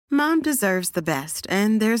Mom deserves the best,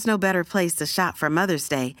 and there's no better place to shop for Mother's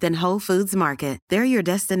Day than Whole Foods Market. They're your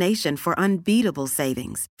destination for unbeatable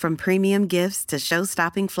savings, from premium gifts to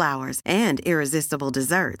show-stopping flowers and irresistible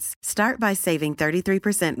desserts. Start by saving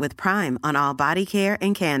 33% with Prime on all body care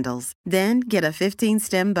and candles. Then get a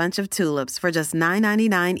 15-stem bunch of tulips for just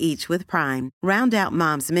 $9.99 each with Prime. Round out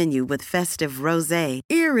Mom's menu with festive rosé,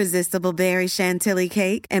 irresistible berry chantilly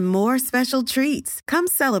cake, and more special treats. Come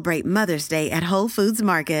celebrate Mother's Day at Whole Foods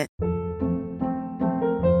Market.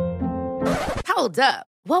 Hold up.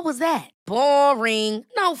 What was that? Boring.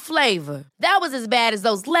 No flavor. That was as bad as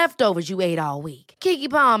those leftovers you ate all week. Keke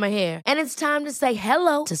Palmer here, and it's time to say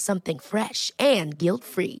hello to something fresh and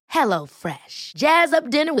guilt-free. Hello Fresh. Jazz up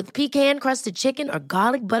dinner with pecan-crusted chicken or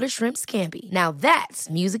garlic butter shrimp scampi. Now that's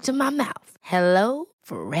music to my mouth. Hello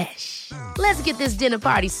Fresh. Let's get this dinner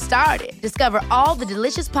party started. Discover all the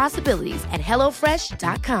delicious possibilities at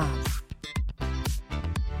hellofresh.com.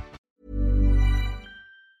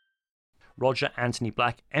 Roger Anthony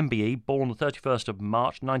Black, MBE, born the 31st of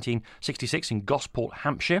March 1966 in Gosport,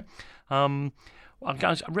 Hampshire. I've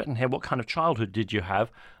written here, what kind of childhood did you have?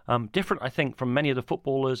 Different, I think, from many of the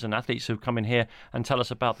footballers and athletes who've come in here and tell us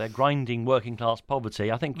about their grinding working class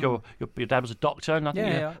poverty. I think your dad was a doctor, and I think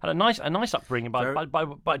you had a nice upbringing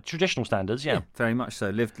by traditional standards. Yeah, very much so.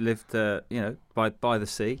 Lived by the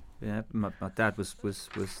sea. Yeah, my dad was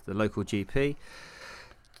the local GP.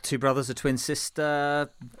 Two brothers, a twin sister,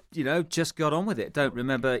 just got on with it. Don't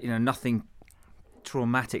remember, nothing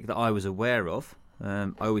traumatic that I was aware of. I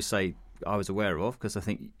always say I was aware of, because I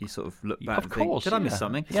think you sort of look back and think, did I miss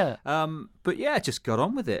something? Yeah. But yeah, just got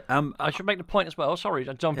on with it. I should make the point as well, sorry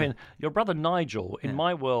to jump in, your brother Nigel, in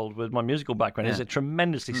my world with my musical background, is a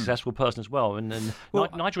tremendously successful person as well. And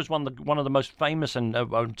Nigel is one of the most famous and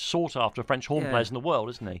sought after French horn players in the world,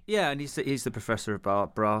 isn't he? Yeah, and he's the professor of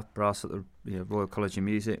brass at the Royal College of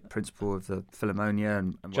Music, principal of the Philharmonia,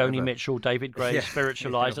 and Joni Mitchell, David Gray,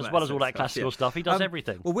 spiritualised, as well as all that classical stuff. He does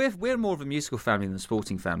everything. Well, we're more of a musical family than a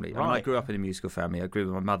sporting family. Right. I mean, I grew up in a musical family. I grew up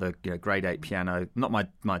with my mother, grade 8 piano. Not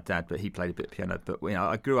my dad, but he played a bit of piano. But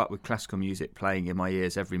I grew up with classical music playing in my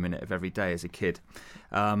ears every minute of every day as a kid.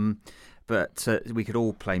 But we could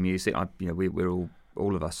all play music. We're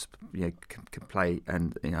all of us, can play.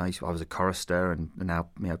 And I was a chorister, and now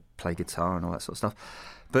play guitar and all that sort of stuff.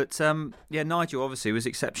 But Nigel obviously was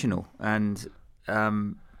exceptional, and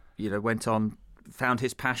went on, found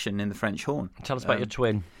his passion in the French horn. Tell us about your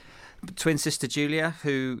twin sister Julia,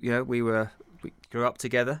 who we grew up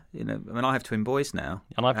together. I have twin boys now,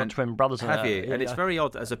 and I've got twin brothers. Have you? And it's very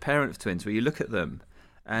odd as a parent of twins, where you look at them,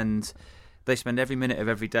 and they spend every minute of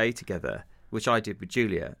every day together, which I did with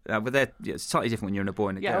Julia. But it's slightly different when you're in a boy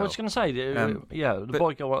and a girl. Yeah, I was going to say, the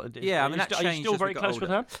boy girl. Yeah, that changed. Are you still very close with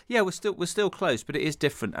her? Yeah, we're still close, but it is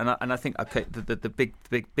different. And I think the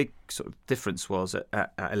big sort of difference was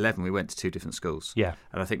at 11 we went to two different schools. Yeah,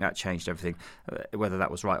 and I think that changed everything. Whether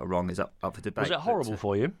that was right or wrong is up for debate. Was it horrible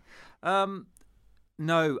for you?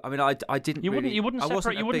 No, I mean I didn't. You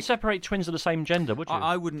wouldn't separate twins of the same gender, would you?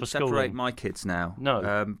 I wouldn't separate my kids now.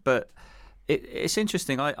 No, but it's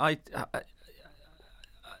interesting.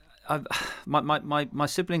 My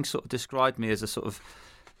siblings sort of described me as a sort of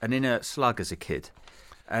an inert slug as a kid,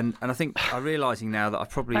 and I think I'm realising now that I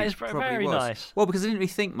probably that is very was. Nice. Well, because I didn't really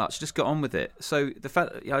think much, just got on with it. So the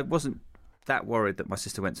fact that I wasn't that worried that my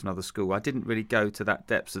sister went to another school, I didn't really go to that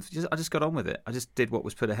depths of. I just got on with it. I just did what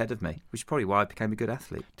was put ahead of me, which is probably why I became a good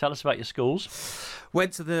athlete. Tell us about your schools.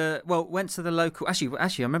 Went to the local. Actually, I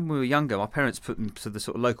remember when we were younger, my parents put us to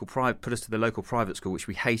the local private school, which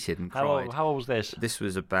we hated and cried. How old was this? This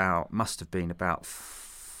was must have been about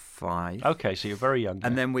 5. Okay, so you're very young.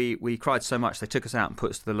 And then we cried so much they took us out and put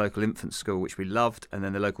us to the local infant school, which we loved, and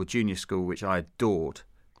then the local junior school, which I adored,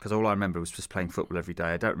 because all I remember was just playing football every day.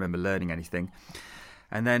 I don't remember learning anything.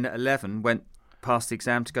 And then at 11, went past the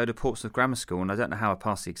exam to go to Portsmouth Grammar School, and I don't know how I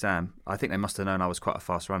passed the exam. I think they must have known I was quite a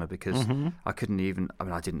fast runner, because I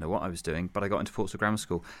didn't know what I was doing, but I got into Portsmouth Grammar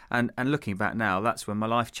School. And looking back now, that's when my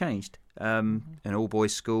life changed. An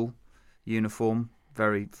all-boys school, uniform,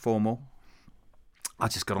 very formal. I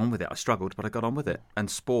just got on with it. I struggled, but I got on with it. And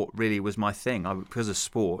sport really was my thing. Because of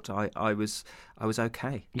sport, I was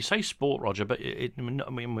okay. You say sport, Roger, but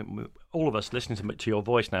all of us listening to your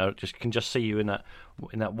voice now can just see you in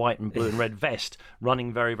that white and blue and red vest,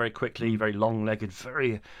 running very, very quickly, very long-legged,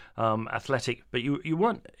 very athletic. But you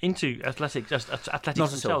weren't into athletics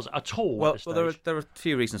themselves at all. Well, there are a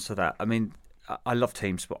few reasons for that. I mean, I love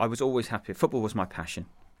team sport. I was always happy. Football was my passion.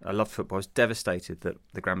 I loved football. I was devastated that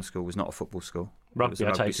the grammar school was not a football school. Rugby, it was a I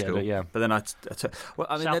rugby take it, school. yeah. But then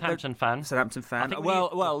Southampton fan. Southampton fan.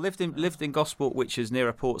 Well, lived in Gosport, which is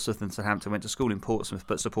nearer Portsmouth than Southampton. Went to school in Portsmouth,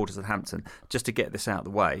 but supported Southampton. Just to get this out of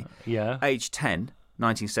the way. Yeah. Age 10,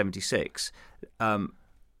 1976,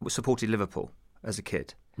 supported Liverpool as a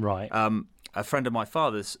kid. Right. A friend of my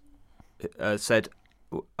father's said,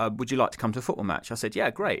 would you like to come to a football match? I said, yeah,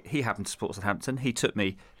 great. He happened to support Southampton. He took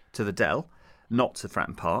me to the Dell, not to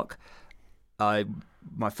Fratton Park.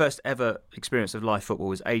 My first ever experience of live football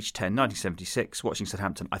was age 10, 1976, watching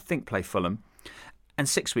Southampton, I think, play Fulham. And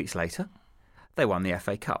 6 weeks later, they won the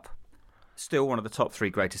FA Cup. Still one of the top 3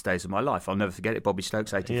 greatest days of my life. I'll never forget it. Bobby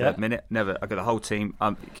Stokes, 83rd minute. Never. I got the whole team.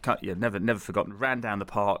 Never forgotten. Ran down the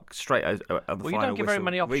park straight on the final whistle. Well, you don't get very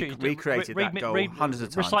many opportunities. Recreated that goal hundreds of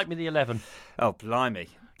times. Recite me the 11. Oh, blimey.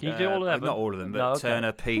 Can you do all of them? Not all of them, but No, okay.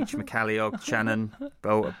 Turner, Peach, McCalliog, Shannon,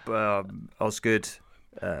 Osgood,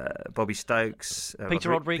 Bobby Stokes, Peter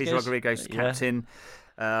Rodriguez, captain.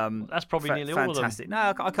 That's probably nearly all of them. Fantastic.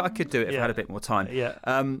 No, I could do it if I had a bit more time.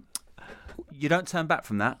 Yeah. You don't turn back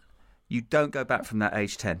from that. You don't go back from that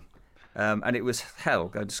age 10. And it was hell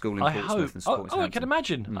going to school in Portsmouth and supporting I can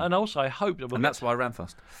imagine. And also, I hope that that's why I ran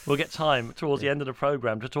fast. We'll get time towards the end of the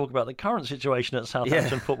programme to talk about the current situation at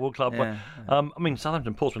Southampton Football Club. Yeah. I mean,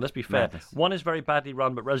 Southampton Portsmouth, let's be fair. Madness. One is very badly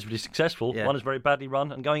run but relatively successful. Yeah. One is very badly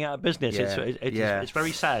run and going out of business. Yeah. It's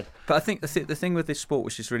very sad. But I think the thing with this sport,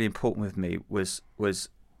 which is really important with me, was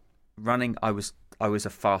running. I was a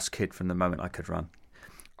fast kid from the moment I could run.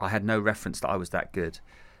 I had no reference that I was that good.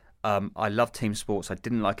 I loved team sports. I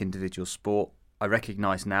didn't like individual sport. I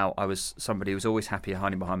recognise now I was somebody who was always happy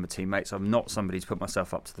hiding behind my teammates. I'm not somebody to put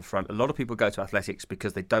myself up to the front. A lot of people go to athletics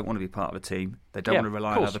because they don't want to be part of a team. They don't want to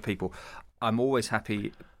rely on other people. I'm always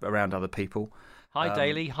happy around other people. Hi,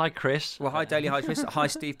 Daly. Hi, Chris. Well, hi, Daly. Hi, Chris. Hi,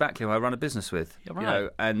 Steve Backley, who I run a business with. You're right. You know,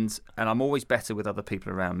 and I'm always better with other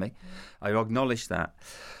people around me. I acknowledge that.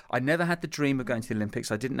 I never had the dream of going to the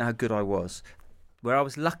Olympics. I didn't know how good I was. Where I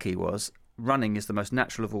was lucky was running is the most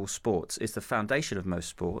natural of all sports. It's the foundation of most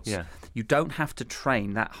sports. Yeah. You don't have to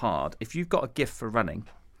train that hard. If you've got a gift for running,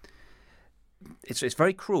 it's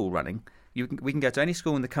very cruel running. We can go to any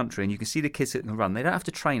school in the country and you can see the kids that can run. They don't have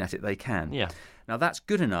to train at it. They can. Yeah. Now that's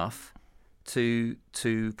good enough to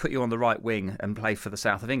put you on the right wing and play for the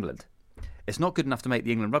south of England. It's not good enough to make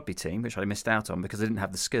the England rugby team, which I missed out on because I didn't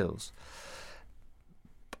have the skills.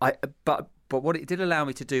 But what it did allow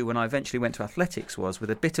me to do when I eventually went to athletics was,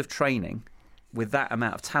 with a bit of training, with that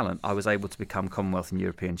amount of talent, I was able to become Commonwealth and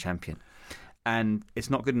European champion. And it's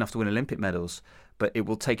not good enough to win Olympic medals, but it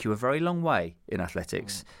will take you a very long way in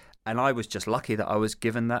athletics. And I was just lucky that I was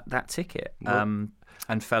given that ticket and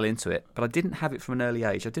fell into it. But I didn't have it from an early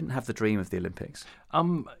age. I didn't have the dream of the Olympics.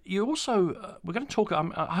 You also, we're going to talk,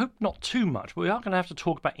 I hope not too much, but we are going to have to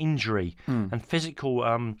talk about injury and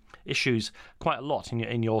physical issues quite a lot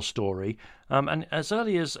in your story. And as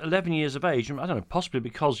early as 11 years of age, I don't know, possibly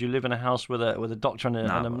because you live in a house with a doctor and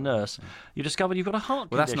a nurse, you discovered you've got a heart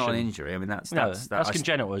condition. Well, that's not an injury. I mean, that's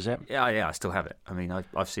congenital, is it? Yeah, I still have it. I mean,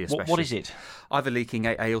 I've seen a specialist. What is it? I have a leaking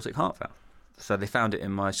aortic heart valve. So they found it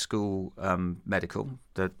in my school medical.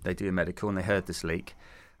 They do a medical, and they heard this leak.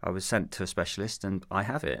 I was sent to a specialist, and I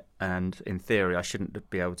have it. And in theory, I shouldn't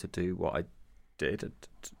be able to do what I did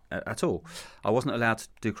at all. I wasn't allowed to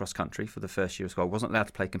do cross country for the first year of school. I wasn't allowed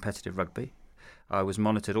to play competitive rugby. I was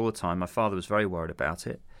monitored all the time. My father was very worried about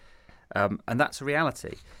it. And that's a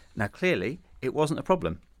reality. Now, clearly, it wasn't a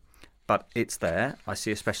problem. But it's there. I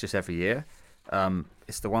see a specialist every year.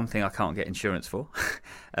 It's the one thing I can't get insurance for.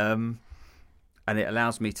 And it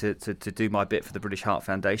allows me to do my bit for the British Heart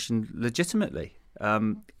Foundation legitimately.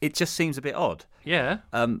 It just seems a bit odd. Yeah.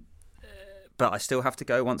 But I still have to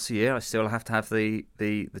go once a year. I still have to have the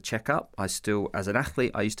checkup. I still, as an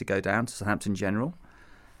athlete, I used to go down to Southampton General,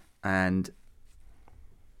 and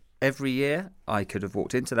every year I could have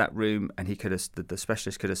walked into that room and the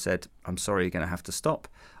specialist could have said, "I'm sorry, you're going to have to stop."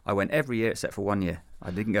 I went every year except for 1 year. I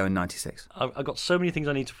didn't go in 96. I've got so many things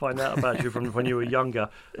I need to find out about you from when you were younger.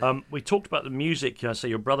 We talked about the music. So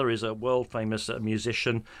your brother is a world-famous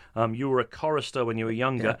musician. You were a chorister when you were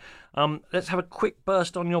younger. Yeah. Let's have a quick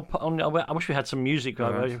burst on your. I wish we had some music.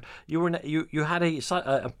 Right. You had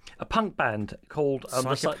a punk band called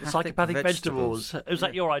the Psychopathic Vegetables. Was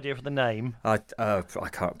that your idea for the name? I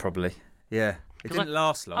can't probably. Yeah. It didn't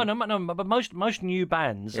last long. Oh no! But most new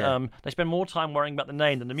bands, they spend more time worrying about the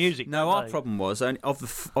name than the music. No, our problem was of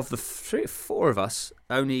the 3 or 4 of us,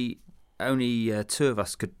 only 2 of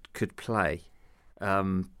us could play,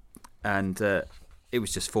 and it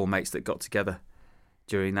was just 4 mates that got together.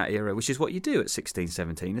 during that era, which is what you do at 16,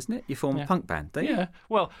 17, isn't it? You form a punk band, don't you? Yeah.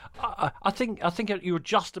 Well, I think you were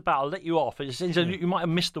just about. I'll let you off. You might have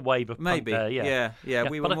missed the wave of maybe. punk there. Yeah.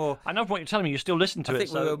 We were more. I know from what you're telling me. You still listen to I it.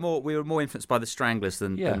 think we were more influenced by the Stranglers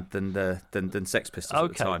than Sex Pistols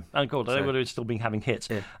at the time. Oh, cool. They would have still been having hits.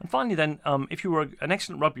 Yeah. And finally, then, if you were an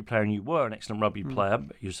excellent rugby player, and you were an excellent rugby player,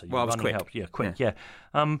 you said I was quick. Helped. Yeah, quick. Yeah.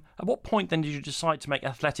 At what point then did you decide to make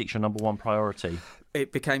athletics your number one priority?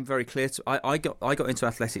 It became very clear. I got into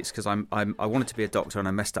athletics because I wanted to be a doctor, and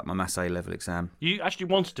I messed up my Maths A level exam. You actually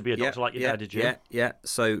wanted to be a doctor like your dad, did you? Yeah.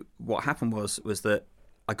 So what happened was that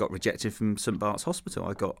I got rejected from St Bart's Hospital.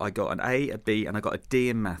 I got an A, a B, and I got a D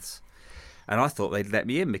in maths. And I thought they'd let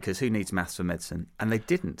me in because who needs maths for medicine? And they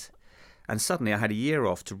didn't. And suddenly I had a year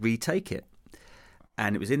off to retake it.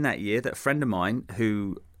 And it was in that year that a friend of mine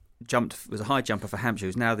who was a high jumper for Hampshire,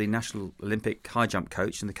 who's now the National Olympic high jump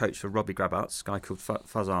coach and the coach for Robbie Grabarts, a guy called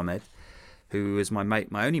Faz Ahmed, who was my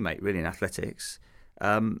only mate really in athletics,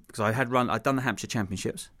 because I'd done the Hampshire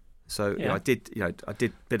Championships, so I did a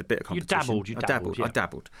bit of competition. You I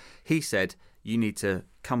dabbled. He said, you need to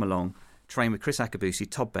come along, train with Chris Akabusi,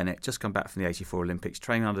 Todd Bennett, just come back from the '84 Olympics,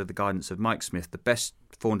 train under the guidance of Mike Smith, the best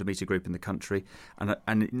 400 metre group in the country,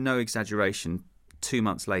 and no exaggeration, 2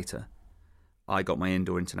 months later, I got my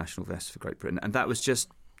indoor international vest for Great Britain, and that was just.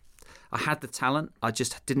 I had the talent. I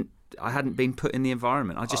hadn't been put in the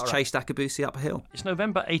environment. I just chased Akabusi up a hill. It's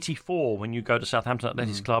November '84 when you go to Southampton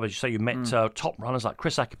Athletics Club. As you say, you met top runners like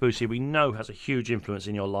Chris Akabusi. We know has a huge influence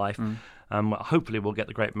in your life. Hopefully, we'll get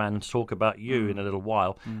the great man to talk about you in a little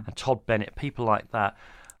while. And Todd Bennett, people like that.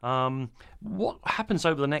 What happens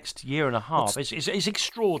over the next year and a half is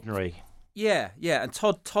extraordinary. Yeah, and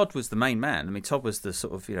Todd was the main man. I mean, Todd was the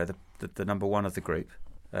sort of the number one of the group.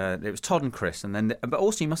 It was Todd and Chris, but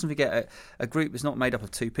also you mustn't forget a group is not made up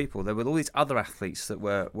of two people. There were all these other athletes that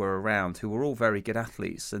were around who were all very good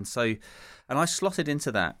athletes, and I slotted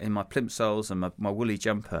into that in my plimsolls and my woolly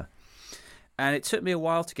jumper, and it took me a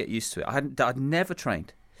while to get used to it. I'd never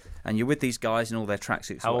trained. And you're with these guys in all their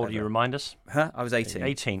tracksuits. How old are you? Remind us. I was 18.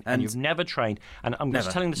 18, and you've never trained. And I'm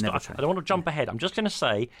just telling the story. I don't want to jump ahead. I'm just going to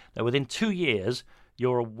say that within 2 years,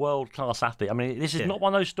 you're a world-class athlete. I mean, this is not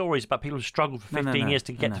one of those stories about people who struggled for 15 years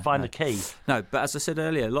to find the key. No, but as I said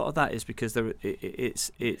earlier, a lot of that is because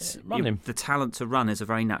it's the talent to run is a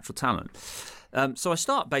very natural talent. So I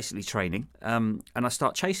start basically training, and I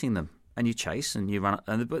start chasing them. And you chase and you run,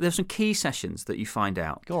 but there's some key sessions that you find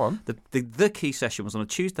out. Go on. The key session was on a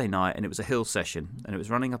Tuesday night, and it was a hill session, and it was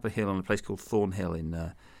running up a hill on a place called Thornhill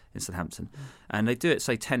in Southampton, and they do it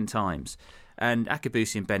say 10 times. And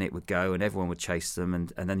Akabusi and Bennett would go, and everyone would chase them,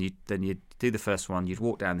 and then you'd do the first one, you'd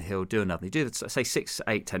walk down the hill, do another. You do say 6,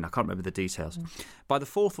 8, 10. I can't remember the details. By the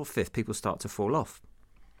 4th or 5th, people start to fall off,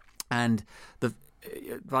 and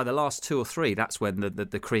by the last 2 or 3, that's when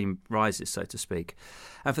the cream rises, so to speak.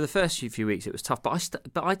 And for the first few weeks, it was tough,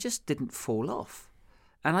 but I just didn't fall off,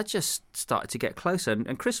 and I just started to get closer.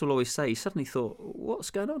 And Chris will always say, he suddenly thought,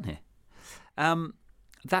 "What's going on here?"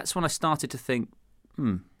 That's when I started to think,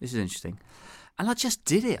 "This is interesting," and I just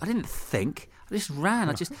did it. I didn't think. I just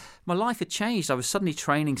ran. My life had changed. I was suddenly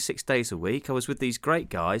training 6 days a week. I was with these great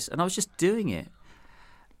guys, and I was just doing it.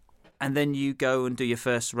 And then you go and do your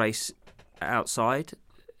first race outside,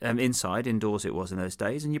 indoors it was in those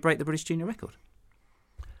days, and you break the British junior record.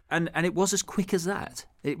 And it was as quick as that.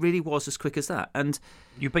 It really was as quick as that. And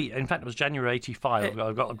you beat. In fact, it was January '85.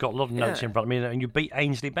 I've got a lot of notes in front of me, and you beat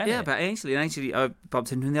Ainsley Bennett. Yeah, but Ainsley. I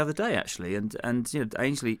bumped into him the other day actually, and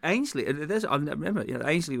Ainsley. I remember,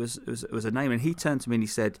 Ainsley was a name, and he turned to me and he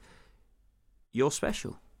said, "You're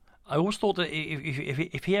special." I always thought that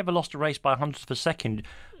if he ever lost a race by 100th of a second,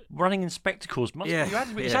 running in spectacles,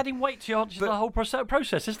 it's adding weight to the whole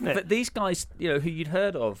process, isn't it? But these guys, who you'd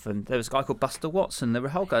heard of, and there was a guy called Buster Watson, there were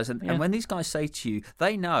whole guys, and when these guys say to you,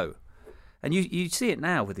 they know, and you see it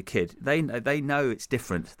now with the kid, they know it's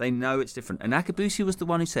different. They know it's different. And Akabusi was the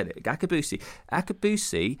one who said it.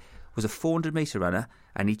 Akabusi was a 400-metre runner,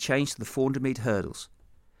 and he changed to the 400-metre hurdles.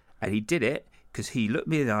 And he did it because he looked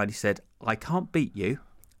me in the eye and he said, "I can't beat you.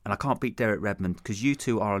 And I can't beat Derek Redmond because you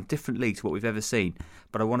two are on different leagues to what we've ever seen.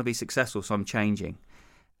 But I want to be successful, so I'm changing."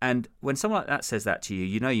 And when someone like that says that to you,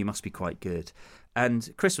 you know you must be quite good.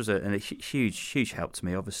 And Chris was a huge help to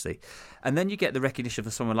me, obviously. And then you get the recognition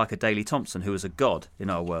of someone like a Daley Thompson, who was a god in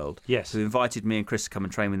our world. Yes. Who invited me and Chris to come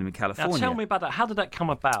and train with him in California. Now tell me about that. How did that come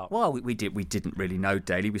about? Well, we didn't really know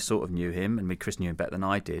Daley. We sort of knew him, and Chris knew him better than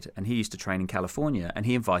I did. And he used to train in California, and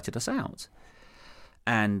he invited us out.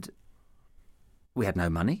 And we had no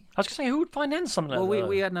money. I was going to say, who would finance something like that? Well,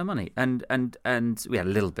 we had no money, and we had a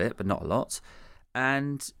little bit, but not a lot.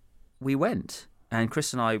 And we went, And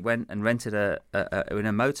Chris and I went and rented in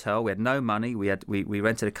a motel. We had no money. We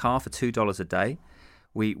rented a car for $2 a day.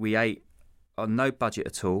 We ate on no budget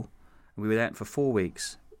at all. We were there for 4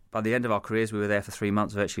 weeks. By the end of our careers, we were there for 3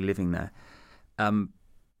 months, virtually living there.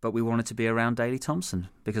 But we wanted to be around Daley Thompson.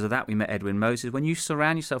 Because of that, we met Edwin Moses. When you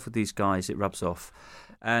surround yourself with these guys, it rubs off.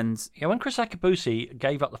 And when Chris Akabusi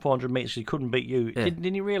gave up the 400 metres, he couldn't beat you. Yeah.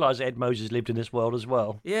 Didn't he realise Ed Moses lived in this world as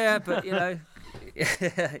well? Yeah, but he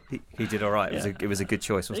did all right. It was a good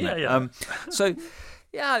choice, wasn't it? Yeah. So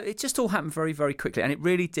it just all happened very, very quickly, and it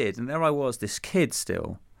really did. And there I was, this kid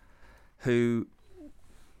still, who.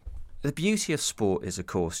 The beauty of sport is, of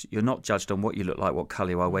course, you're not judged on what you look like, what colour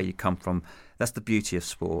you are, where you come from. That's the beauty of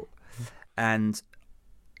sport. And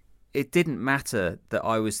it didn't matter that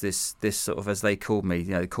I was this sort of, as they called me,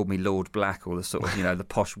 they called me Lord Black, or the sort of, the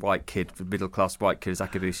posh white kid, the middle-class white kid, as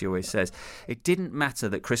Akabusi always says. It didn't matter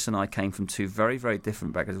that Chris and I came from two very, very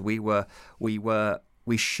different backgrounds. We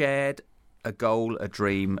shared a goal, a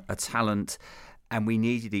dream, a talent, and we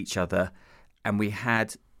needed each other, and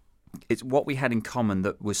it's what we had in common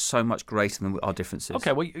that was so much greater than our differences.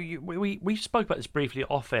 Okay, well, we spoke about this briefly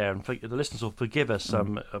off air, and the listeners will forgive us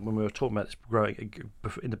when we were talking about this growing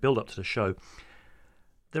in the build-up to the show.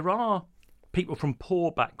 There are people from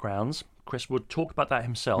poor backgrounds. Chris would talk about that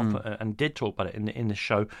himself, and did talk about it in the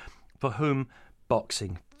show, for whom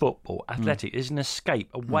boxing, football, athletic is an escape,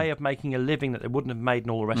 a way of making a living that they wouldn't have made,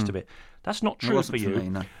 and all the rest of it. That's not true for you. Me,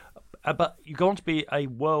 no. But you go on to be a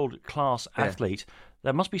world-class athlete.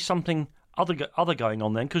 There must be something other going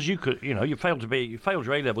on then, because you could, you failed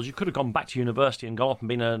your A levels. You could have gone back to university and gone off and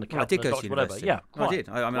been an accountant. I did go doctor, to university. Whatever. Yeah, I did.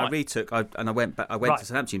 I retook, and I went back. I went to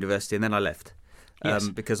Southampton University, and then I left. Yes.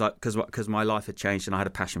 Because my life had changed and I had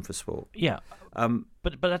a passion for sport. Yeah.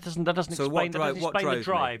 But that doesn't so explain, what drove the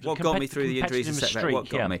drive. me? What got me through the injuries and setbacks? What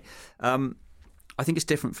got me? I think it's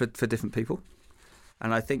different for different people,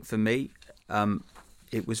 and I think for me,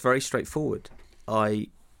 it was very straightforward.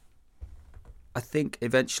 I think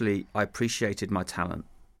eventually I appreciated my talent,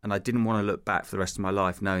 and I didn't want to look back for the rest of my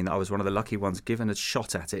life knowing that I was one of the lucky ones given a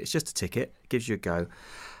shot at it. It's just a ticket, it gives you a go.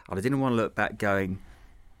 And I didn't want to look back going,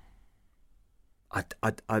 I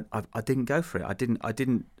didn't go for it. I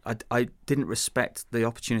didn't respect the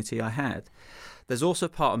opportunity I had. There's also a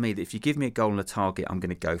part of me that if you give me a goal and a target, I'm going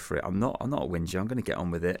to go for it. I'm not a whinger. I'm going to get on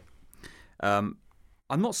with it.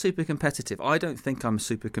 I'm not super competitive. I don't think I'm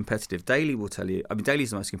super competitive. Daley will tell you. I mean, Daley's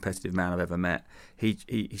the most competitive man I've ever met. He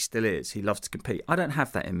still is. He loves to compete. I don't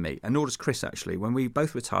have that in me, and nor does Chris, actually. When we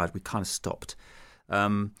both retired, we kind of stopped.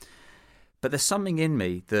 But there's something in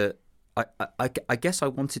me that I guess I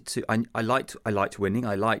wanted to. I liked winning.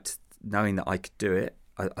 I liked knowing that I could do it.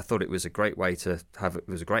 I thought it was a great way to have. It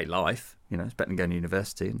was a great life. It's better than going to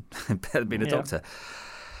university and better than being a doctor.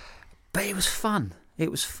 But it was fun.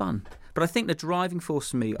 It was fun. But I think the driving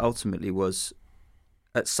force for me ultimately was,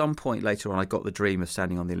 at some point later on, I got the dream of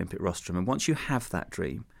standing on the Olympic rostrum. And once you have that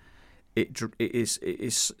dream, it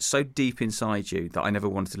is so deep inside you that I never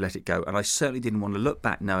wanted to let it go. And I certainly didn't want to look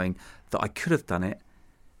back knowing that I could have done it,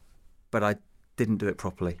 but I didn't do it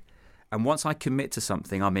properly. And once I commit to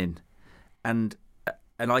something, I'm in. And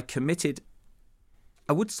I committed.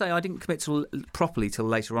 I would say I didn't commit properly till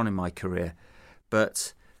later on in my career,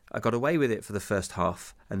 but I got away with it for the first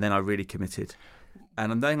half, and then I really committed.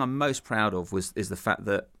 And the thing I'm most proud of is the fact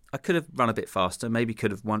that I could have run a bit faster, maybe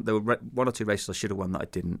could have won. There were one or two races I should have won that I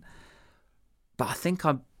didn't. But I think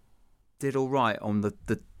I did all right on the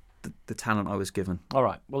talent I was given. All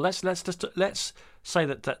right. Well, let's say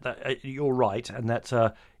that you're right, and that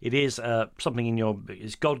it is something in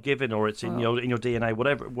it's God given, or it's in your DNA,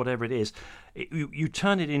 whatever it is. You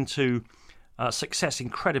turn it into success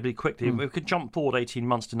incredibly quickly. We could jump forward 18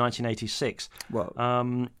 months to 1986. Well,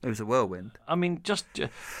 it was a whirlwind. I mean, just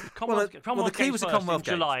the key was the Commonwealth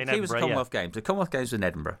Games. July in Edinburgh. The key was the Commonwealth Games. The Commonwealth Games was in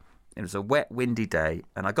Edinburgh. It was a wet, windy day,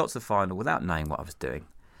 and I got to the final without knowing what I was doing.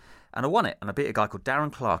 And I won it, and I beat a guy called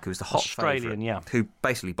Darren Clark, who was the hot Australian, favourite, who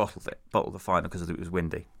basically bottled the final because it was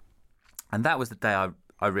windy. And that was the day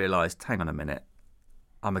I realised, hang on a minute,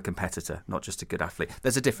 I'm a competitor, not just a good athlete.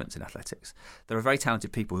 There's a difference in athletics. There are very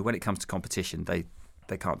talented people who, when it comes to competition, they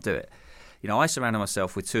can't do it. I surrounded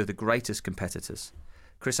myself with two of the greatest competitors,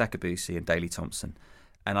 Chris Akabusi and Daley Thompson,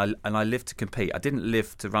 and I lived to compete. I didn't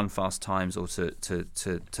live to run fast times or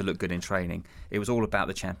to look good in training. It was all about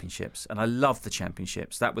the championships, and I loved the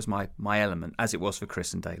championships. That was my element, as it was for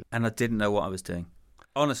Chris and Daley. And I didn't know what I was doing.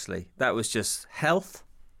 Honestly, that was just health.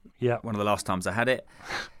 Yeah, one of the last times I had it.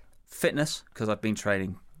 Fitness, because I've been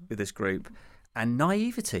training with this group, and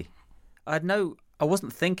naivety. I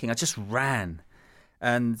wasn't thinking, I just ran.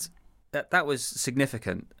 And that was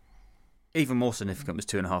significant. Even more significant was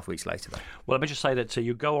 2.5 weeks later, though. Well, let me just say that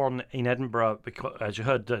you go on in Edinburgh, because, as you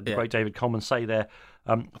heard the great David Coleman say there,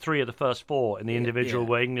 3 of the first 4 in the individual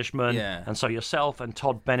were Englishmen, and so yourself and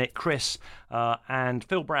Todd Bennett, Chris, and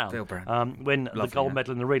Phil Brown, win the gold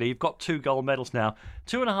medal in the relay. You've got 2 gold medals now.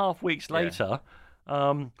 2.5 weeks later.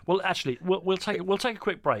 Well, actually, we'll take a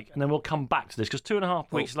quick break and then we'll come back to this, because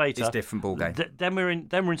 2.5 weeks later, it's a different ball game. Then we're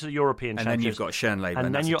into the European Championships, and then you've got Schönleber,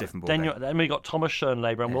 and that's a different ball game. Then we've got Thomas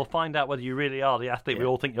Schönleber, and we'll find out whether you really are the athlete we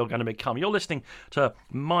all think you're going to become. You're listening to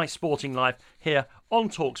My Sporting Life here on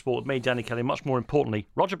TalkSport with me, Danny Kelly. Much more importantly,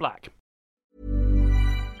 Roger Black.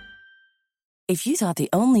 If you thought the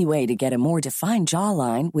only way to get a more defined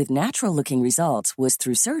jawline with natural-looking results was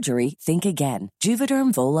through surgery, think again.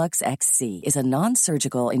 Juvederm Volux XC is a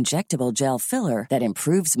non-surgical injectable gel filler that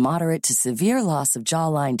improves moderate to severe loss of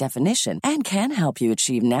jawline definition and can help you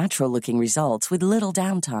achieve natural-looking results with little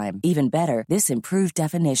downtime. Even better, this improved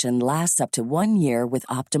definition lasts up to 1 year with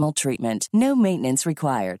optimal treatment. No maintenance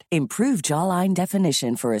required. Improve jawline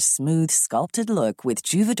definition for a smooth, sculpted look with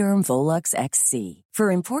Juvederm Volux XC. For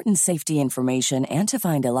important safety information and to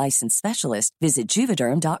find a licensed specialist, visit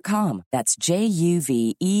Juvederm.com. That's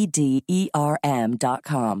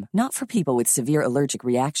JUVEDERM.com. Not for people with severe allergic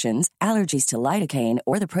reactions, allergies to lidocaine,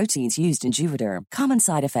 or the proteins used in Juvederm. Common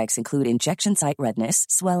side effects include injection site redness,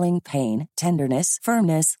 swelling, pain, tenderness,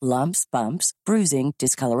 firmness, lumps, bumps, bruising,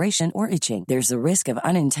 discoloration, or itching. There's a risk of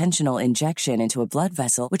unintentional injection into a blood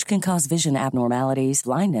vessel, which can cause vision abnormalities,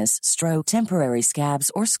 blindness, stroke, temporary scabs,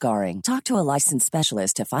 or scarring. Talk to a licensed specialist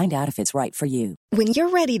to find out if it's right for you. When you're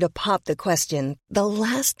ready to pop the question, the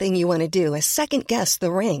last thing you want to do is second-guess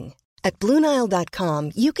the ring. At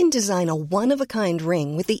BlueNile.com, you can design a one-of-a-kind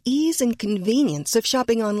ring with the ease and convenience of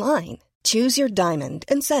shopping online. Choose your diamond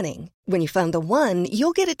and setting. When you find the one,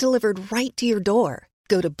 you'll get it delivered right to your door.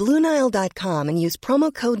 Go to BlueNile.com and use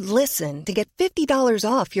promo code LISTEN to get $50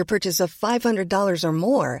 off your purchase of $500 or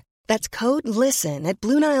more. That's code LISTEN at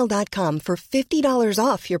BlueNile.com for $50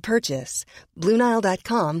 off your purchase.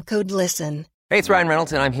 BlueNile.com, code LISTEN. Hey, it's Ryan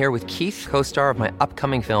Reynolds, and I'm here with Keith, co-star of my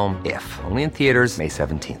upcoming film, If, only in theaters May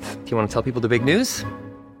 17th. Do you want to tell people the big news?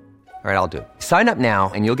 All right, I'll do it. Sign up now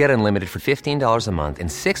and you'll get unlimited for $15 a month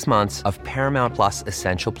and 6 months of Paramount Plus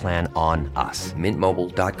Essential Plan on us.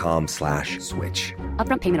 MintMobile.com/switch.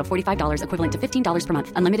 Upfront payment of $45 equivalent to $15 per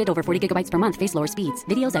month. Unlimited over 40 gigabytes per month. Face lower speeds.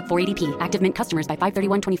 Videos at 480p. Active Mint customers by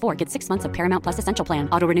 531.24 get 6 months of Paramount Plus Essential Plan.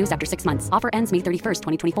 Auto renews after 6 months. Offer ends May 31st,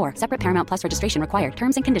 2024. Separate Paramount Plus registration required.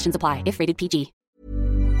 Terms and conditions apply if rated PG.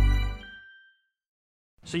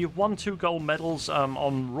 So you've won 2 gold medals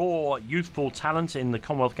on raw youthful talent in the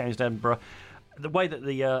Commonwealth Games in Edinburgh. The way that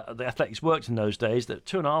the athletics worked in those days, that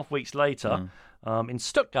 2.5 weeks later, in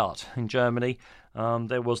Stuttgart in Germany,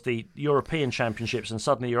 there was the European Championships, and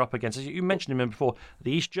suddenly you're up against, as you mentioned him before,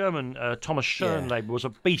 the East German Thomas Schönleber was a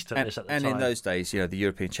beast at this at the time. And in those days, the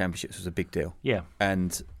European Championships was a big deal. Yeah.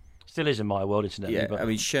 And still is in my world, incidentally. Yeah, but I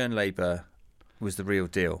mean, Schönleber was the real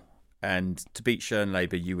deal. And to beat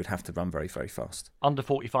Schönleber, you would have to run very, very fast. Under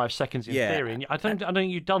 45 seconds in theory. And I don't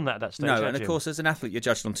think you've done that at that stage. No, and of course, as an athlete, you're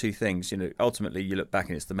judged on 2 things. Ultimately, you look back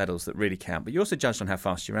and it's the medals that really count. But you're also judged on how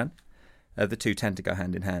fast you ran. The 2 tend to go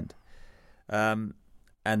hand in hand. And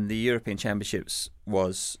the European Championships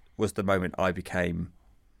was the moment I became,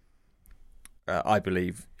 I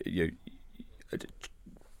believe,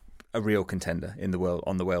 a real contender in the world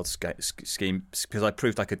on the world scheme, because I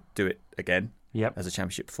proved I could do it again. Yep. As a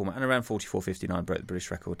championship performer, and around 44.59 broke the British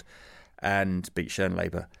record and beat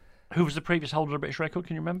Schönleber. Who was the previous holder of the British record,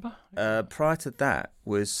 can you remember? Prior to that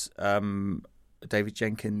was David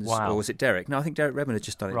Jenkins, or was it Derek? No, I think Derek Redmond had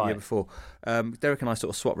just done it the year before. Derek and I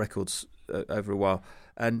sort of swapped records over a while,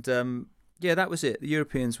 and that was it. The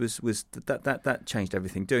Europeans was that changed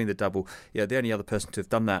everything. Doing the double, the only other person to have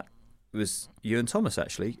done that was Ewan Thomas,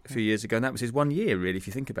 actually, a few years ago, and that was his 1 year, really, if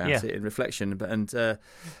you think about it in reflection.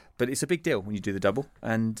 But it's a big deal when you do the double,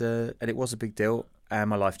 and it was a big deal, and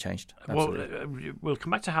my life changed. Absolutely. Well, we'll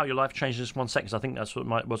come back to how your life changed in just 1 second, because I think that's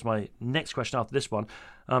what was my next question after this one.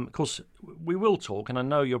 Of course, we will talk, and I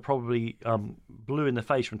know you're probably blue in the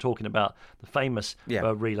face from talking about the famous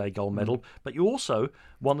relay gold medal, but you also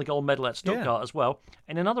won the gold medal at Stuttgart as well,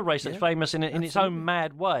 in another race that's famous in its own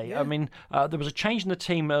mad way. Yeah. I mean, there was a change in the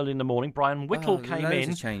team early in the morning. Brian Whittle came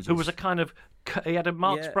in, who was a kind of... He had a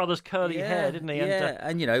Marx Brothers curly hair, didn't he?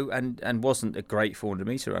 And wasn't a great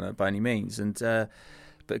 400-metre runner by any means,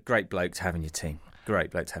 but great bloke to have in your team.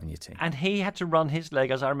 Great bloke to have in your team. And he had to run his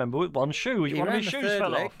leg, as I remember, with one shoe. One of his shoes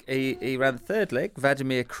fell off. He ran the third leg.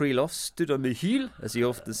 Vladimir Krylov stood on the heel, as he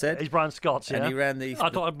often said. He's Brian Scott's, And he ran the...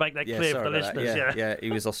 I thought I'd make that clear for the listeners. Yeah,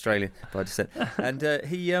 he was Australian by descent. And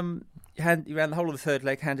he ran the whole of the third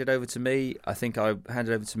leg, handed over to me. I think I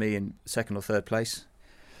handed over to me in second or third place.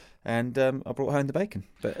 And I brought home the bacon.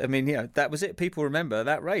 But, I mean, that was it. People remember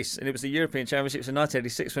that race. And it was the European Championships in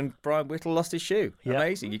 1986 when Brian Whittle lost his shoe. Yep.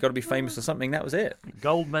 Amazing. You've got to be famous for something. That was it.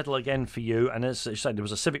 Gold medal again for you. And as you said, there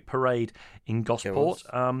was a civic parade in Gosport.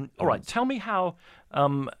 All right, tell me how... I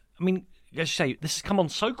mean, as you say, this has come on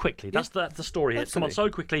so quickly. That's the story. Absolutely. It's come on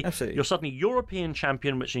so quickly. Absolutely. You're suddenly European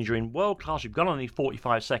champion, which means you're in world class. You've gone on only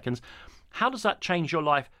 45 seconds. How does that change your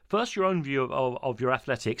life? First, your own view of your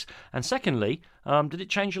athletics, and secondly, did it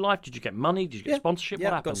change your life? Did you get money? Did you get sponsorship? Yeah,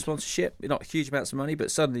 what happened? I got sponsorship. Not huge amounts of money, but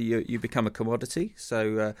suddenly you become a commodity.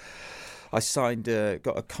 So I signed,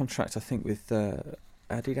 got a contract, I think, with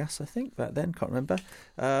Adidas. I think back then, can't remember.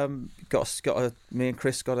 Me and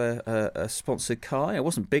Chris got a sponsored car. It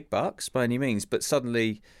wasn't big bucks by any means, but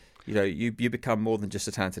suddenly, you become more than just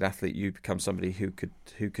a talented athlete. You become somebody who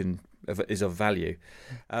is of value.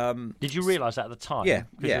 Did you realise that at the time? Yeah.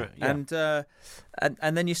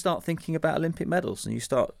 And then you start thinking about Olympic medals, and you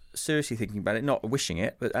start seriously thinking about it, not wishing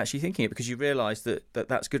it, but actually thinking it, because you realise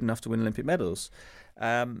that's good enough to win Olympic medals.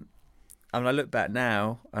 I look back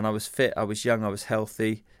now, and I was fit, I was young, I was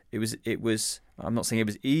healthy. It was. I'm not saying it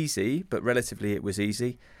was easy, but relatively it was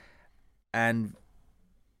easy, and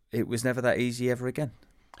it was never that easy ever again.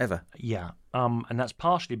 Ever. Yeah, and that's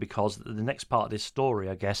partially because the next part of this story,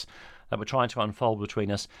 I guess, that we're trying to unfold between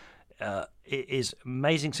us, is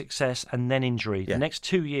amazing success and then injury. Yeah. The next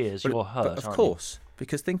 2 years, you're hurt. But of course,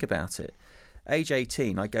 because think about it. Age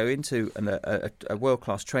 18, I go into a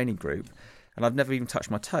world-class training group, and I've never even touched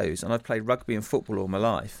my toes, and I've played rugby and football all my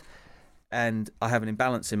life, and I have an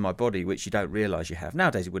imbalance in my body which you don't realise you have.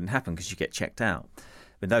 Nowadays, it wouldn't happen because you get checked out.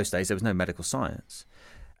 In those days, there was no medical science.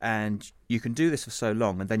 And you can do this for so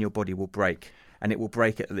long, and then your body will break, and it will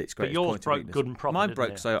break at its greatest point. But yours broke good and proper. Mine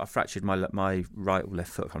broke, so I fractured my right or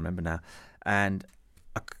left foot. I can't remember now, and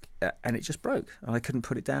it just broke, and I couldn't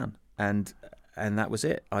put it down, and that was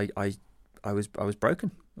it. I was broken.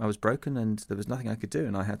 I was broken, and there was nothing I could do,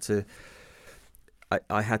 and I had to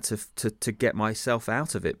get myself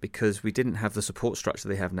out of it, because we didn't have the support structure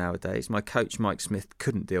they have nowadays. My coach Mike Smith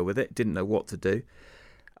couldn't deal with it, didn't know what to do.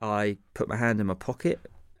 I put my hand in my pocket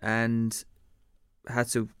and had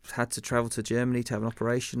to travel to Germany to have an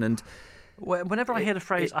operation. And whenever I hear the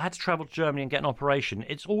phrase "I had to travel to Germany and get an operation,"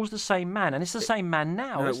 it's always the same man, and it's the same man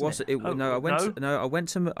now. No, I went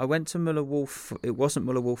to Muller Wolf. It wasn't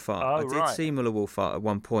Muller Wolfart. I did see Muller Wolfart at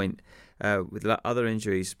one point with other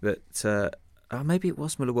injuries, but. Maybe it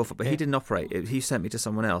was Muller Wolfart, but he didn't operate. He sent me to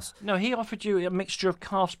someone else. No, he offered you a mixture of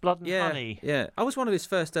calf's blood and honey. Yeah, I was one of his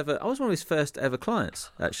first ever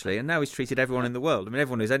clients, actually, and now he's treated everyone in the world. I mean,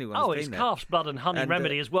 everyone knows anyone. Oh, his calf's blood and honey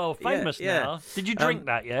remedy is well famous now. Did you drink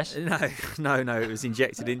that? Yes. No, it was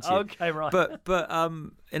injected into you. Okay, right. But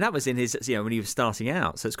and that was in his, when he was starting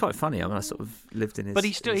out. So it's quite funny. I mean, I sort of lived in his. But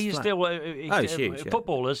he's still huge.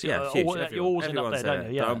 Footballers. Yeah, huge. You always end up there,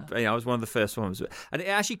 don't you? Yeah. I was one of the first ones, and it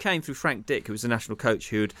actually came through Frank Dick, who was the national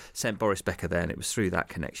coach who had sent Boris Becker there, and it was through that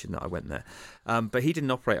connection that I went there. But he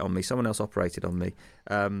didn't operate on me; someone else operated on me.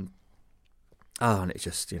 And it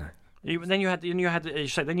just, Then you had,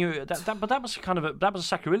 but that was that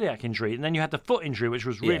was a sacroiliac injury, and then you had the foot injury, which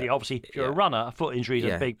was really obviously if you're a runner, a foot injury is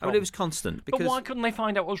a big problem. I mean, it was constant. Because... But why couldn't they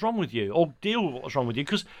find out what was wrong with you or deal with what was wrong with you?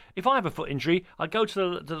 Because if I have a foot injury, I'd go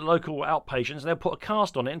to the local outpatients, and they'll put a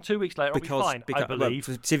cast on it, and 2 weeks later I'll be fine. I believe.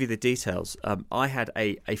 To give you the details, I had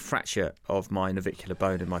a fracture of my navicular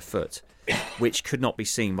bone in my foot, which could not be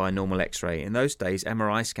seen by a normal X-ray. In those days,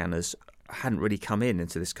 MRI scanners hadn't really come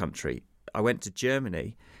into this country. I went to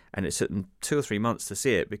Germany. And it took them 2 or 3 months to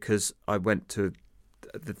see it, because I went to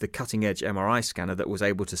the cutting-edge MRI scanner that was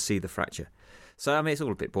able to see the fracture. So, I mean, it's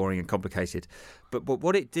all a bit boring and complicated. But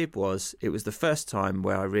what it did was, it was the first time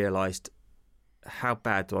where I realised, how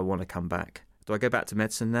bad do I want to come back? Do I go back to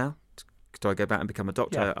medicine now? Do I go back and become a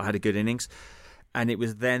doctor? Yeah. I had a good innings. And it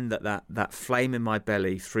was then that flame in my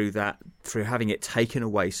belly, through having it taken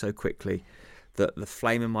away so quickly, that the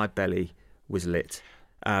flame in my belly was lit.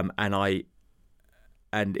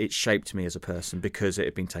 And it shaped me as a person, because it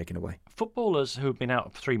had been taken away. Footballers who've been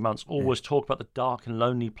out for 3 months always talk about the dark and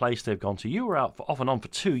lonely place they've gone to. You were out off and on for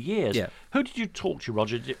 2 years. Yeah. Who did you talk to,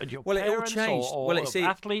 Roger? Your parents, it all changed. Or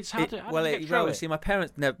athletes? How did you get through it? My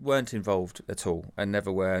parents weren't involved at all, and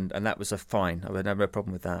never were, and that was fine. I had no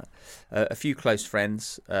problem with that. A few close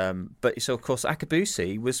friends, but so of course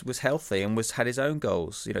Akabusi was healthy and had his own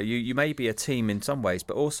goals. You may be a team in some ways,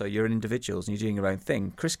 but also you're an individual and you're doing your own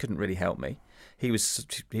thing. Chris couldn't really help me. He was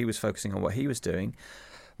focusing on what he was doing.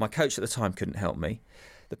 My coach at the time couldn't help me.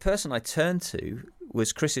 The person I turned to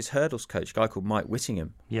was Chris's hurdles coach, a guy called Mike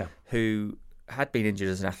Whittingham, who had been injured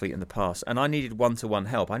as an athlete in the past, and I needed one-to-one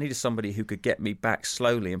help. I needed somebody who could get me back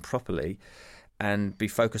slowly and properly and be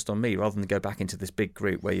focused on me rather than go back into this big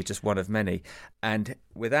group where you're just one of many. And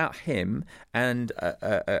without him and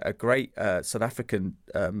a great South African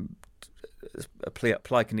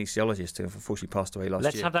applied kinesiologist who unfortunately passed away last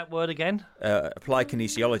year. Let's have that word again. Applied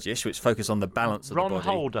kinesiologist, which focused on the balance of the body. Ron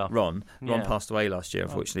Holder. Ron passed away last year,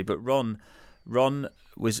 unfortunately. But Ron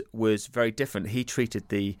was very different. He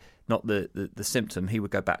treated not the symptom. He would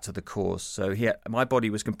go back to the cause. So my body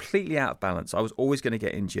was completely out of balance. I was always going to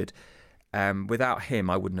get injured. Without him,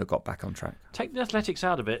 I wouldn't have got back on track. Take the athletics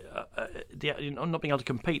out of it, not being able to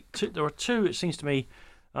compete. There are two, it seems to me,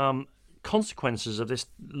 consequences of this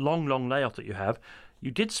long layoff that you have.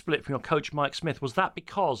 You did split from your coach, Mike Smith. Was that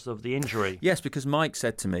because of the injury? Yes, because Mike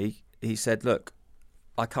said to me, he said, look,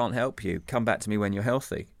 I can't help you. Come back to me when you're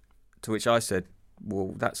healthy. To which I said,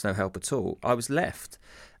 well, that's no help at all. I was left.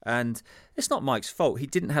 And it's not Mike's fault. He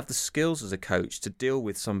didn't have the skills as a coach to deal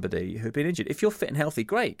with somebody who'd been injured. If you're fit and healthy,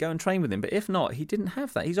 great, go and train with him. But if not, he didn't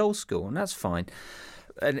have that. He's old school, and that's fine.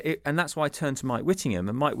 And that's why I turned to Mike Whittingham.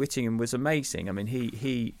 And Mike Whittingham was amazing. I mean,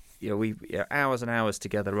 we hours and hours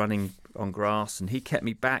together running on grass, and he kept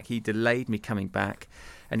me back. He delayed me coming back,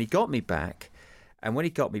 and he got me back. And when he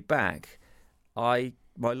got me back, my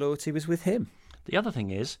loyalty was with him. The other thing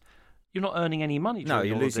is, you're not earning any money. No,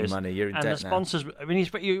 you're losing money. You're in debt now. And the sponsors. I mean,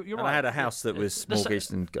 you're right. I had a house that was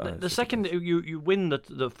mortgaged. The second you win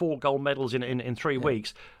the 4 gold medals in 3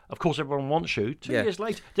 weeks, of course everyone wants you. 2 years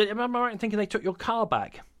later, am I right in thinking they took your car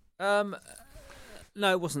back?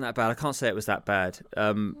 No, it wasn't that bad. I can't say it was that bad.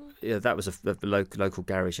 That was a local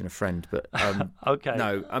garage and a friend. But okay.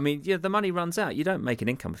 No, I mean, the money runs out. You don't make an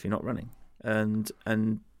income if you're not running, and.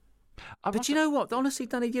 But you know what? Honestly,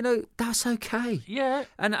 Danny, that's okay. Yeah.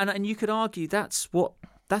 And you could argue that's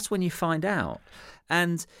when you find out.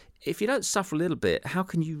 And if you don't suffer a little bit, how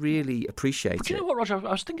can you really appreciate it? Do you know what, Roger?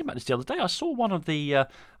 I was thinking about this the other day. I saw one of the,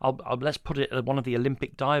 let's put it, one of the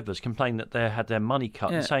Olympic divers complain that they had their money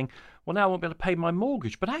cut and saying, well, now I won't be able to pay my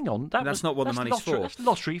mortgage. But hang on, that's not what the money's for. That's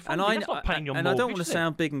lottery funding. That's not paying your mortgage. And I don't want to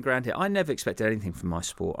sound big and grand here. I never expected anything from my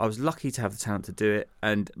sport. I was lucky to have the talent to do it,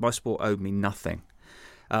 and my sport owed me nothing.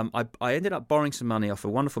 I ended up borrowing some money off a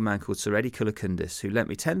wonderful man called Sir Eddie Kulakundis, who lent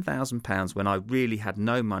me £10,000 when I really had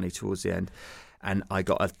no money towards the end. And I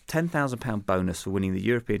got a £10,000 bonus for winning the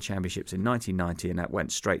European Championships in 1990, and that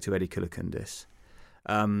went straight to Eddie Kulakundis.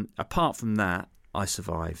 Apart from that, I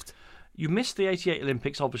survived. You missed the 88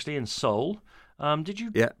 Olympics, obviously, in Seoul. Did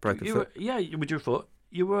you? Yeah, broke a foot. With your foot.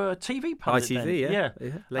 You were a TV pundit ITV, then. yeah.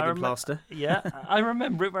 Leg and plaster. Yeah, I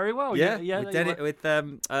remember it very well. Yeah, with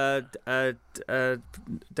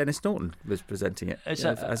Dennis Norton was presenting it,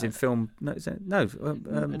 as in film. No,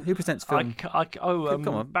 who presents film? Come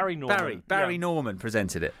on, Barry Norman. Barry Norman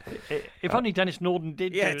presented it. If only Dennis Norton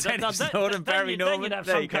did. Yeah, Dennis Norton, Barry Norman. Then you'd have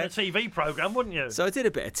some kind of TV programme, wouldn't you? So I did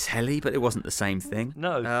a bit of telly, but it wasn't the same thing.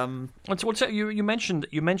 No. And so you mentioned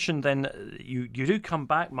then you do come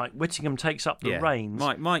back. Mike Whittingham takes up the reins.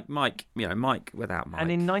 Mike, Mike without Mike. And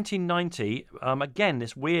in 1990, again,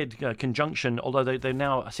 this weird conjunction, although they're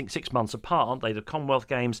now, I think, 6 months apart, aren't they? The Commonwealth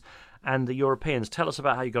Games and the Europeans. Tell us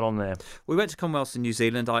about how you got on there. We went to Commonwealth in New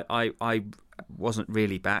Zealand. I wasn't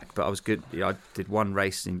really back, but I was good. I did one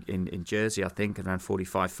race in Jersey, I think, around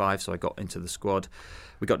 45.5, so I got into the squad.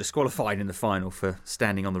 We got disqualified in the final for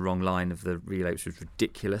standing on the wrong line of the relay, which was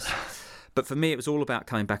ridiculous. But for me, it was all about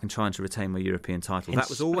coming back and trying to retain my European title. That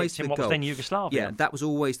was always the goal. What was then Yugoslavia. Yeah, that was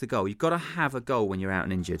always the goal. You've got to have a goal when you're out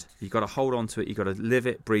and injured. You've got to hold on to it. You've got to live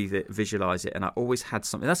it, breathe it, visualise it. And I always had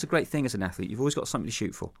something. That's a great thing as an athlete. You've always got something to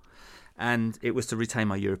shoot for. And it was to retain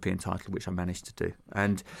my European title, which I managed to do.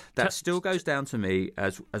 And that still goes down to me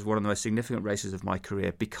as one of the most significant races of my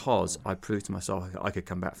career, because I proved to myself I could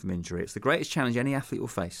come back from injury. It's the greatest challenge any athlete will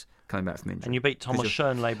face, coming back from injury. And you beat Thomas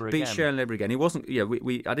Schoenleber again. Beat Schoenleber again. He wasn't. Yeah,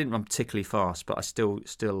 I didn't run particularly fast, but I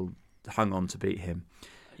still hung on to beat him.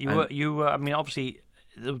 You were. I mean, obviously,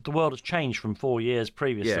 the world has changed from 4 years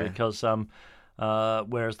previously because.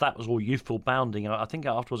 Whereas that was all youthful bounding. I think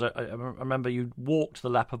afterwards, I remember you walked the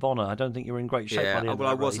lap of honour. I don't think you were in great shape by the end of that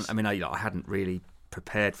I race. wasn't. I mean, I hadn't really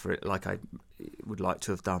prepared for it like I would like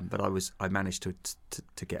to have done, but I managed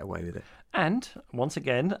to get away with it. And once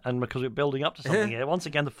again, and because we're building up to something here, once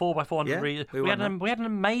again the 4x400 we had an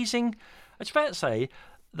amazing. It's fair to say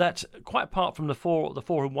that quite apart from the four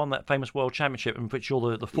who won that famous World Championship, in which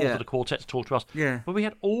you're the fourth of the quartet to talk to us, but we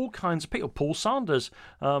had all kinds of people. Paul Sanders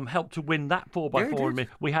helped to win that 4x4.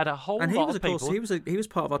 We had a whole lot of people. He was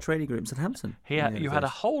part of our training group in Southampton. You had a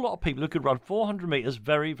whole lot of people who could run 400 metres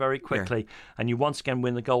very, very quickly, and you once again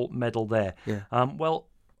win the gold medal there. Yeah. Well,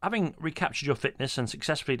 having recaptured your fitness and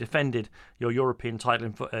successfully defended your European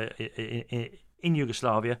title in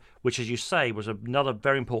Yugoslavia, which, as you say, was another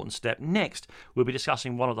very important step. Next, we'll be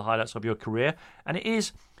discussing one of the highlights of your career, and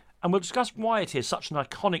we'll discuss why it is such an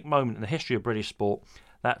iconic moment in the history of British sport,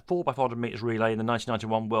 that 4x400 metres relay in the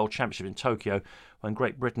 1991 World Championship in Tokyo, when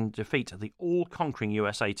Great Britain defeat the all-conquering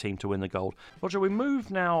USA team to win the gold. Roger, we're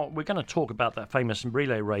going to talk about that famous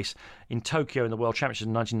relay race in Tokyo in the World Championship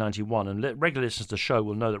in 1991, and regular listeners to the show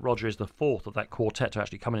will know that Roger is the fourth of that quartet to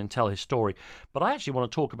actually come in and tell his story. But I actually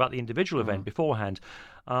want to talk about the individual event beforehand,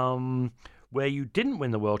 where you didn't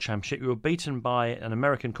win the World Championship. You were beaten by an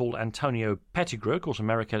American called Antonio Pettigrew. Of course,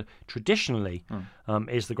 America traditionally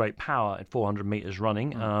is the great power at 400 metres running.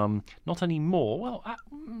 Not anymore. Well,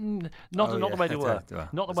 not the way they were.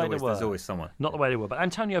 Not the way they were. There's always someone. Not the way they were. But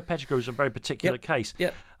Antonio Pettigrew is a very particular case.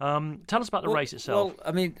 Yep. Tell us about the race itself. Well,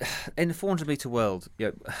 I mean, in the 400 metre world,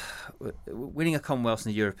 winning a Commonwealth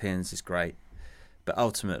and the Europeans is great, but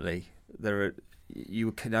ultimately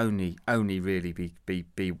you can only really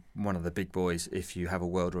be one of the big boys if you have a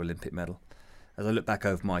world or Olympic medal. As I look back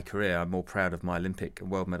over my career, I'm more proud of my Olympic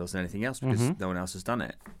and world medals than anything else, because no one else has done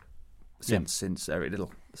it since Eric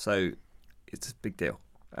Liddell. So it's a big deal.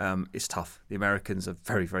 It's tough. The Americans are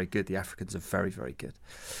very, very good. The Africans are very, very good.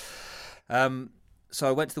 So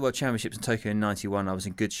I went to the World Championships in Tokyo in '91. I was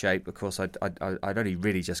in good shape. Of course, I'd only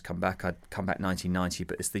really just come back. I'd come back 1990,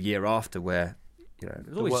 but it's the year after where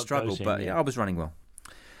there's always struggle, but I was running well.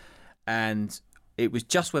 And it was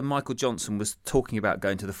just when Michael Johnson was talking about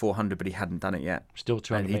going to the 400, but he hadn't done it yet. Still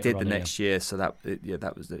 200 and he did the next year, so that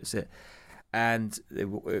was it. And it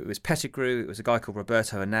was Pettigrew, it was a guy called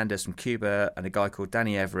Roberto Hernandez from Cuba, and a guy called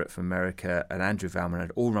Danny Everett from America, and Andrew Valman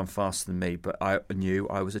had all run faster than me, but I knew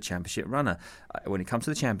I was a championship runner. When it comes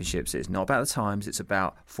to the championships, it's not about the times, it's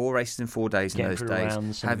about 4 races in 4 days in those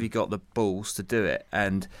days. Have you got the balls to do it?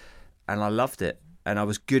 And I loved it. And I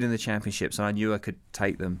was good in the championships, and I knew I could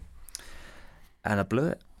take them. And I blew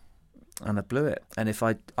it. And if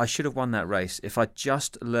I should have won that race if I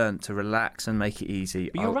just learned to relax and make it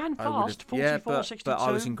easy. But you ran fast, 44.62. But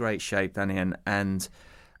I was in great shape, Danny, and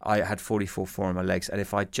I had 44.4 on my legs. And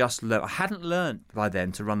if I just learned, I hadn't learned by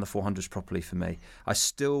then to run the 400s properly for me. I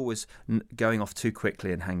still was going off too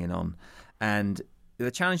quickly and hanging on. And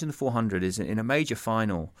the challenge in the 400 is in a major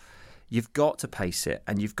final. You've got to pace it,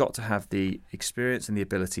 and you've got to have the experience and the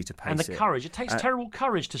ability to pace it. And the courage. It takes terrible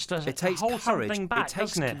courage to hold something back,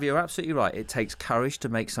 doesn't it? You're absolutely right. It takes courage to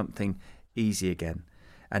make something easy again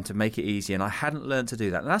and to make it easy. And I hadn't learned to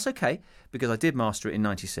do that. And that's okay, because I did master it in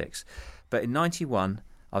 96. But in 91,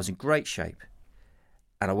 I was in great shape.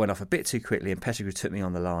 And I went off a bit too quickly, and Pettigrew took me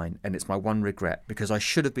on the line, and it's my one regret, because I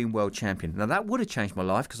should have been world champion. Now, that would have changed my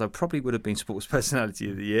life, because I probably would have been Sports Personality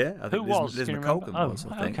of the Year. I think Liz McColgan was,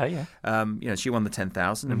 I think. Okay, yeah. She won the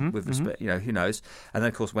 10,000, and with respect, who knows? And then,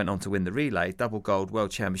 of course, went on to win the relay, double gold,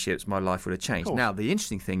 world championships. My life would have changed. Now, the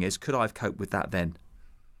interesting thing is, could I have coped with that then?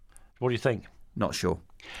 What do you think? Not sure.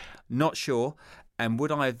 And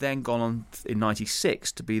would I have then gone on in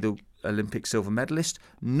 96 to be the Olympic silver medalist?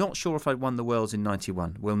 Not sure if I'd won the Worlds in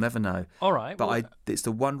 91. We'll never know. All right. But it's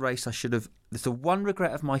the one race I should have. It's the one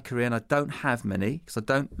regret of my career, and I don't have many, because I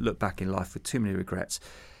don't look back in life with too many regrets.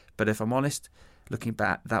 But if I'm honest, looking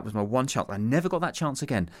back, that was my one chance. I never got that chance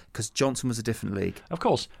again, because Johnson was a different league. Of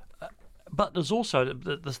course. But there's also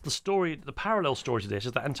the story, the parallel story to this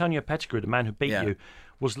is that Antonio Pettigrew, the man who beat you,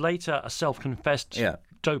 was later a self-confessed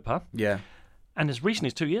doper. Yeah. And as recently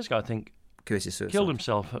as 2 years ago, I think, killed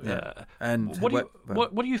himself. Yeah. And what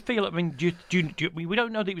do you feel? I mean, we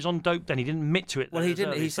don't know that he was on dope then. He didn't admit to it. Well, he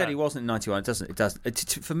didn't. He said he wasn't in 91. It does.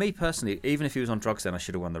 For me personally, even if he was on drugs then, I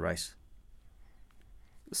should have won the race.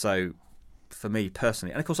 So, for me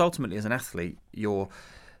personally, and of course, ultimately as an athlete,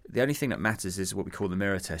 the only thing that matters is what we call the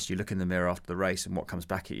mirror test. You look in the mirror after the race and what comes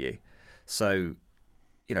back at you. So,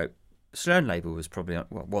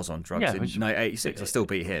 Sternlabel was on drugs in 86. I still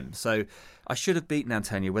beat him. So I should have beaten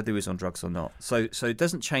Antonio whether he was on drugs or not. So it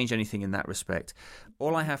doesn't change anything in that respect.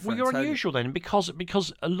 All I have for you're unusual then, because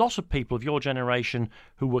a lot of people of your generation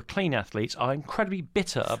who were clean athletes are incredibly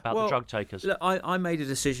bitter about the drug takers. Look, I made a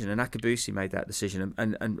decision, and Akabusi made that decision,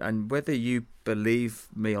 and whether you believe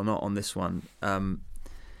me or not on this one,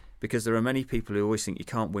 because there are many people who always think you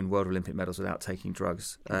can't win World Olympic medals without taking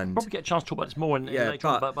drugs. And probably get a chance to talk about this more later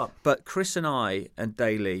on. But Chris and I and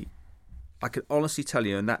Daly, I can honestly tell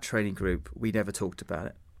you, in that training group, we never talked about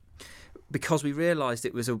it, because we realised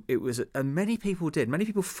it was, and many people did. Many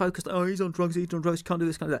people focused, he's on drugs, can't do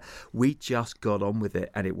this, can't do that. We just got on with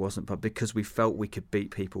it, and it wasn't, but because we felt we could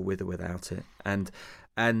beat people with or without it, and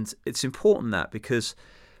it's important that, because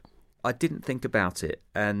I didn't think about it,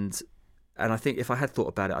 and And I think if I had thought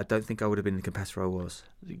about it, I don't think I would have been the competitor I was.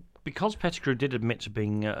 Because Pettigrew did admit to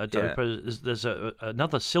being a doper, there's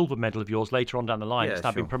another silver medal of yours later on down the line. It's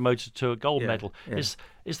now been promoted to a gold medal. Yeah.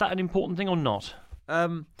 Is that an important thing or not?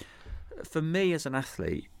 For me as an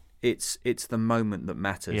athlete, it's the moment that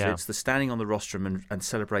matters. Yeah. It's the standing on the rostrum and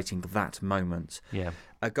celebrating that moment. Yeah.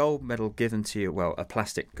 A gold medal given to you, a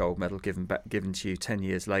plastic gold medal given to you 10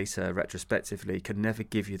 years later, retrospectively, can never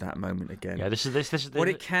give you that moment again. Yeah, this is what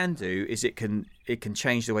it can do is it can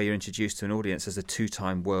change the way you're introduced to an audience as a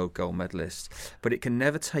 2-time world gold medalist, but it can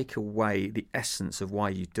never take away the essence of why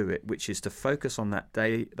you do it, which is to focus on that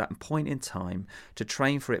day, that point in time, to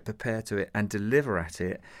train for it, prepare to it, and deliver at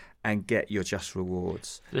it, and get your just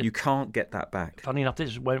rewards. You can't get that back. Funny enough,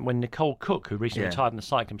 this is when Nicole Cook, who recently retired in the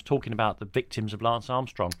cycling, was talking about the victims of Lance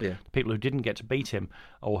Armstrong, the people who didn't get to beat him,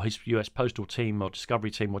 or his US Postal team or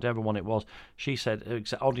Discovery team, whatever one it was. She said,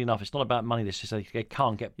 oddly enough, it's not about money. She said they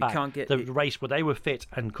can't get back. You can't get the race where they were fit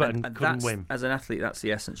and couldn't win. As an athlete, that's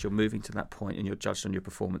the essence. You're moving to that point and you're judged on your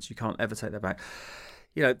performance. You can't ever take that back.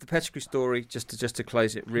 You know, the Pettigrew story, just to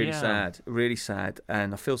close it, really sad.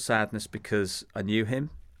 And I feel sadness because I knew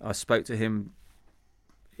him. I spoke to him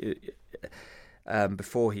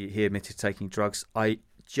before he admitted taking drugs. I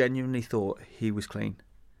genuinely thought he was clean.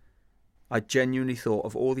 I genuinely thought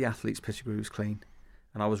of all the athletes, Pettigrew was clean.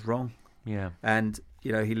 And I was wrong. Yeah. And,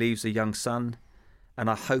 he leaves a young son. And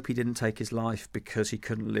I hope he didn't take his life because he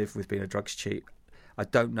couldn't live with being a drugs cheat. I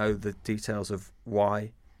don't know the details of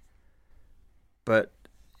why. But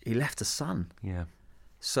he left a son. Yeah.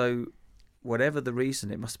 So whatever the reason,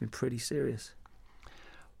 it must have been pretty serious.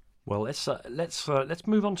 Well, let's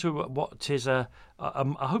move on to what is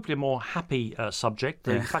hopefully a more happy subject.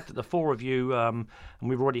 The fact that the four of you, and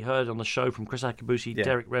we've already heard on the show from Chris Akabusi,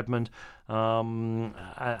 Derek Redmond, and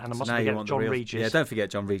I must forget John Regis. Yeah, don't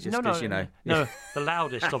forget John Regis. No, the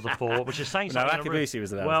loudest of the four, which is saying something. No, Akabusi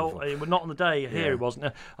was the loudest. Well, not on the day here, he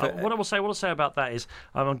wasn't. What I will say about that is,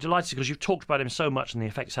 I'm delighted because you've talked about him so much and the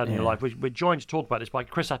effects it's had in your life. We're joined to talk about this by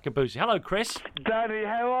Chris Akabusi. Hello, Chris. Danny,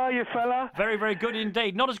 how are you, fella? Very, very good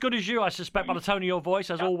indeed. Not as good as you, I suspect, by the tone of your voice,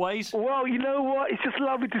 as always. Well, you know what? It's just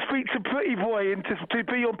lovely to speak to Pretty Boy and to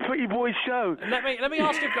be on Pretty Boy's show. Let me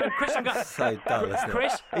ask you, Chris. So dull,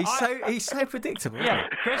 Chris, he's so predictable. Yeah,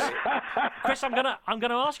 Chris, I'm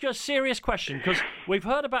gonna ask you a serious question because we've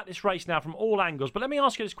heard about this race now from all angles. But let me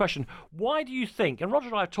ask you this question: why do you think? And Roger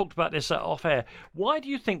and I have talked about this off air. Why do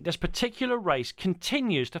you think this particular race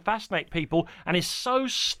continues to fascinate people and is so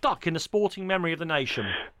stuck in the sporting memory of the nation?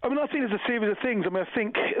 I mean, I think there's a series of things. I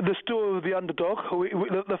think the story of the underdog.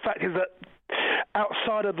 The fact is that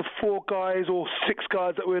outside of the 4 guys or 6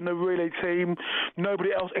 guys that were in the relay team, nobody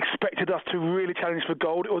else expected us to really challenge for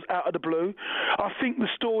gold. It was out of the blue. I think the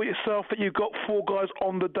story itself that you've got 4 guys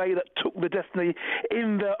on the day that took the destiny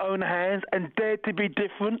in their own hands and dared to be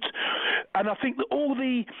different. And I think that all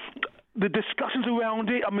the discussions around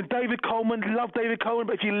it, I mean, David Coleman, love David Coleman,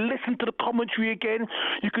 but if you listen to the commentary again,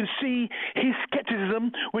 you can see his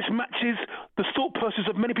scepticism, which matches the thought process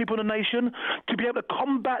of many people in the nation, to be able to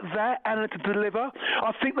combat that and to deliver.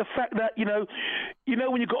 I think the fact that,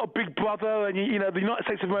 when you've got a big brother and, the United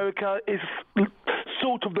States of America is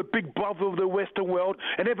sort of the big brother of the Western world,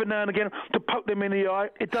 and every now and again to poke them in the eye,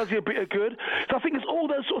 it does you a bit of good. So I think it's all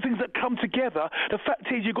those sort of things that come together. The fact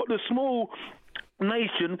is you've got the small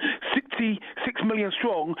nation, 66 million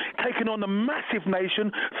strong, taking on the massive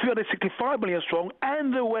nation, 365 million strong,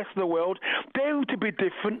 and the rest of the world, daring to be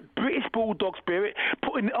different, British bulldog spirit,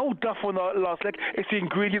 putting the old duff on the last leg. It's the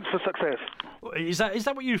ingredients for success. Is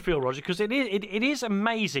that what you feel, Roger? Because it is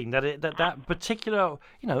amazing that particular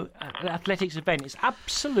athletics event is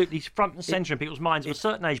absolutely front and centre in people's minds at a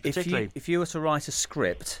certain age, particularly. If you were to write a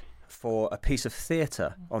script for a piece of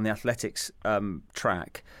theatre on the athletics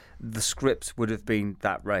track, the script would have been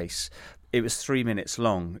that race. It was 3 minutes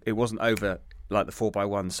long. It wasn't over like the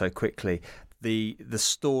 4x1 so quickly. The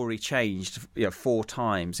story changed 4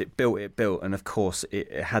 times. It built, and of course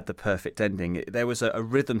it had the perfect ending. There was a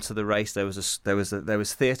rhythm to the race. There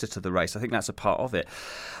was theatre to the race. I think that's a part of it.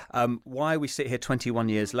 Why we sit here 21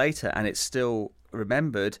 years later and it's still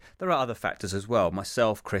remembered, there are other factors as well.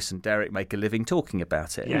 Myself, Chris and Derek make a living talking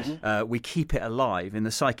about it. Yes. We keep it alive in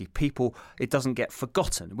the psyche. People, it doesn't get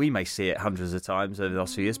forgotten. We may see it hundreds of times over the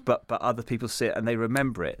last few years, but other people see it and they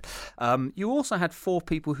remember it. You also had 4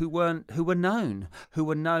 people who were known,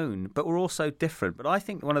 but were also different. But I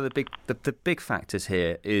think one of the big factors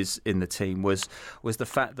here is in the team was the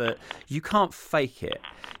fact that you can't fake it.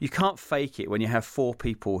 You can't fake it when you have 4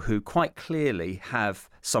 people who quite clearly have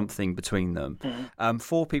something between them.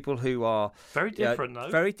 Four people who are very different, though.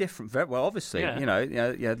 Very different. Well, obviously,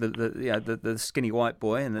 the skinny white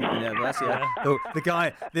boy and the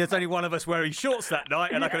guy. There's only one of us wearing shorts that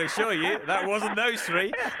night, and I can assure you that wasn't those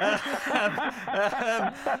three.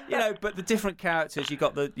 But the different characters. You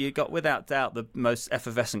got without doubt the most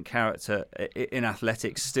effervescent character in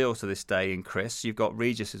athletics still to this day in Chris. You've got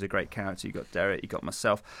Regis, who's a great character. You've got Derek. You've got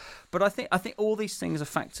myself. But I think all these things are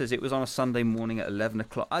factors. It was on a Sunday morning at 11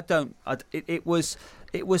 o'clock. It was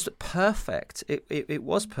perfect. It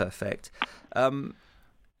was perfect. And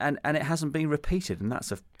it hasn't been repeated, and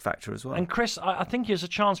that's a factor as well. And Chris, I think there's a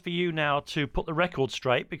chance for you now to put the record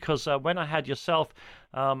straight, because when I had yourself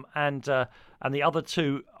and the other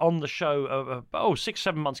two on the show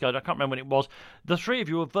 6-7 months ago, I can't remember when it was, the three of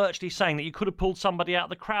you were virtually saying that you could have pulled somebody out of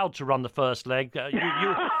the crowd to run the first leg.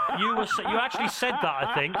 You actually said that,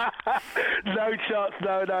 I think. No chance.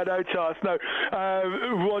 No chance. No.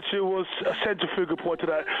 Roger was a centrifugal point to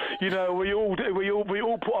that. We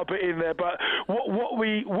all put a bit in there, but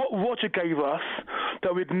what Roger gave us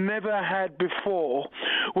that we'd never had before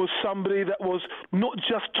was somebody that was not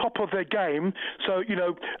just top of their game. So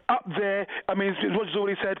up there. I mean, Roger's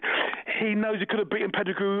already said he knows he could have beaten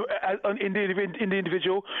Pettigrew in the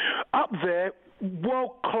individual. Up there,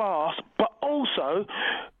 world class, but also,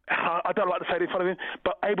 I don't like to say it in front of him,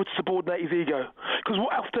 but able to subordinate his ego. Because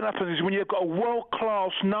what often happens is when you've got a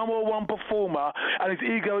world-class number one performer and his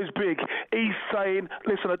ego is big, he's saying,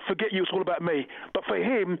 listen, forget you, it's all about me. But for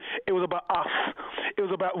him, it was about us. It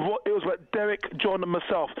was about Derek, John and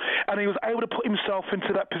myself. And he was able to put himself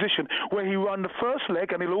into that position where he ran the first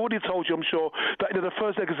leg, and he'll already told you, I'm sure, that the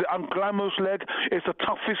first leg is the unglamorous leg, it's the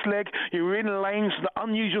toughest leg, you're in lanes, the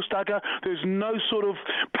unusual stagger, there's no sort of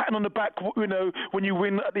patting on the back, when you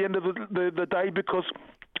win at the end of the day, because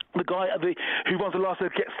the guy who runs the last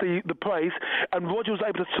leg gets the praise, and Roger was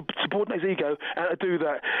able to subordinate his ego and to do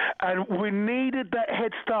that. And we needed that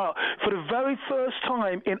head start. For the very first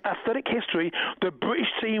time in athletic history, the British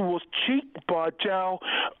team was cheeked by Joe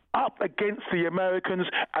up against the Americans,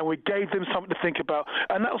 and we gave them something to think about,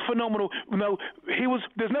 and that was phenomenal.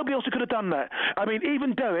 There's nobody else who could have done that. I mean,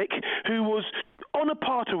 even Derek, who was on a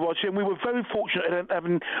par to Roger, and we were very fortunate in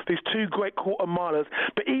having these two great quarter milers,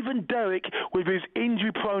 but even Derek, with his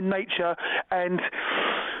injury-prone nature, and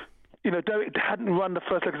Derek hadn't run the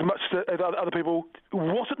first leg as much as other people,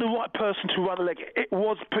 wasn't the right person to run a leg. It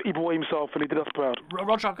was Pretty Boy himself, and he did us proud.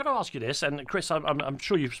 Roger, I've got to ask you this, and Chris, I'm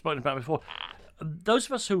sure you've spoken about it before. Those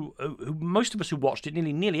of us who most of us who watched it,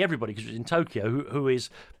 nearly everybody, because it was in Tokyo, who is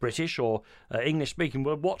British or English speaking,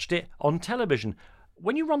 watched it on television.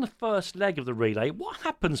 When you run the first leg of the relay, what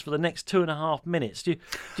happens for the next 2.5 minutes?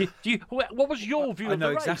 What was your view of the race?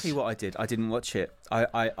 I know exactly what I did. I didn't watch it.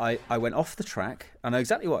 I went off the track. I know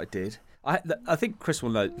exactly what I did. I think Chris will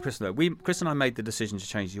know. Chris and I made the decision to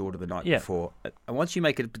change the order the night before. And once you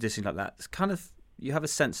make a decision like that, it's kind of, you have a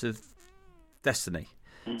sense of destiny.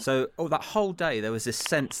 So that whole day there was this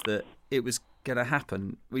sense that it was going to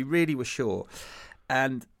happen. We really were sure.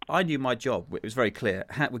 And I knew my job. It was very clear.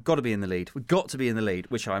 We've got to be in the lead. We've got to be in the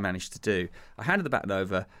lead, which I managed to do. I handed the baton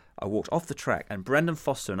over. I walked off the track, and Brendan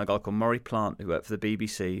Foster and a guy called Murray Plant, who worked for the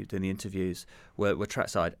BBC doing the interviews, were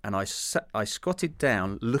trackside. And I squatted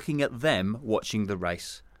down looking at them watching the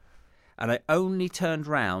race. And I only turned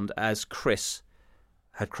round as Chris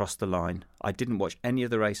had crossed the line. I didn't watch any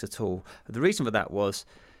of the race at all. The reason for that was,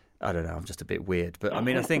 I don't know, I'm just a bit weird. But I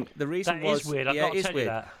mean, I think the reason that is weird. I've got to tell you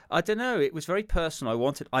that. I don't know. It was very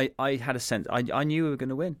personal. I had a sense. I knew we were going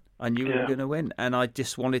to win. I knew we were going to win. And I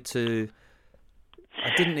just wanted to.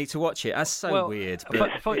 I didn't need to watch it. That's so weird. But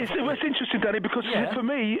it's interesting, Danny, because for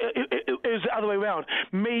me, it was the other way around.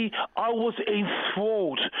 I was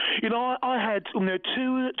enthralled. I had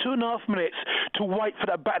 2.5 minutes to wait for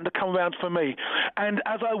that baton to come around for me. And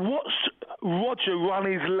as I watched Roger run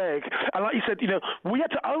his leg, and like you said, we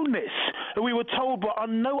had to own this. And we were told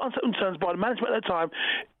on no uncertain terms by the management at the time,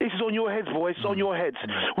 this is on your heads, boys, it's on your heads.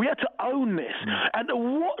 We had to own this. And to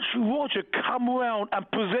watch Roger come around and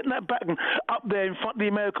present that baton up there in front of the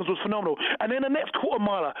Americans was phenomenal. And then the next quarter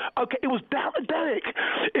miler, it was down to Derek.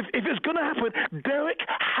 If it's going to happen, Derek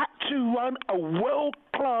had to run a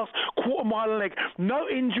world-class quarter mile leg. No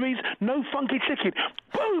injuries, no funky chicken.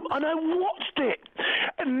 Boom! And I watched it.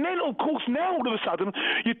 And then, of course, now all of a sudden,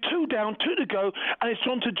 you're 2 down, 2 to go, and it's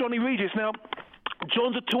on to Johnny Regis. Now,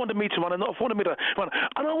 John's a 200-metre runner, not a 400-metre runner.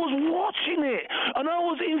 And I was watching it, and I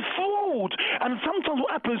was enthralled. And sometimes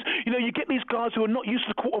what happens, you get these guys who are not used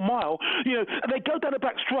to the quarter mile, and they go down the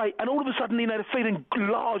back straight, and all of a sudden, they're feeling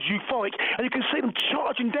large, euphoric, and you can see them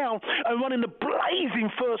charging down and running the blazing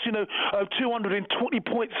first, 220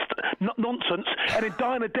 points nonsense, and then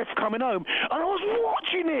dying a death coming home. And I was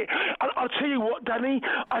watching it. And I'll tell you what, Danny,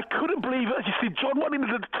 I couldn't believe it. As you see John running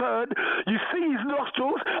into the turn, you see his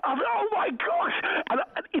nostrils. I was, oh my gosh!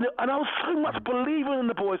 And I was so much believing in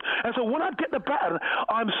the boys. And so when I get the baton,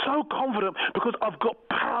 I'm so confident because I've got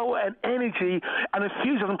power and energy and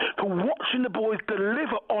enthusiasm for watching the boys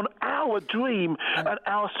deliver on our dream and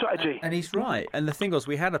our strategy. And he's right. And the thing was,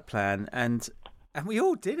 we had a plan, and we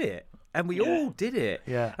all did it. And we all did it.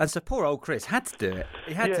 Yeah. And so poor old Chris had to do it.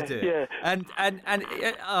 He had to do it. Yeah. And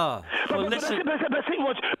Well, that's it,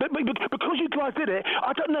 Rog. But because you guys did it,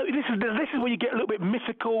 I don't know. This is where you get a little bit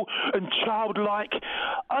mythical and childlike.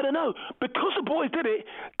 I don't know. Because the boys did it,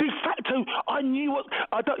 de facto, I knew what.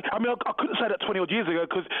 I couldn't say that 20 odd years ago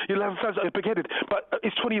because you'll have sounds like big-headed. But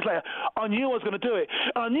it's 20 years later. I knew I was going to do it.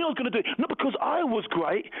 And I knew I was going to do it not because I was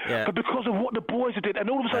great, but because of what the boys did. And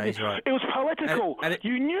all of a sudden, it was poetical. And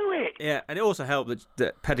you knew it. Yeah, and it also helped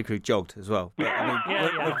that Pettigrew jogged as well. But,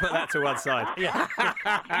 we'll put that to one side.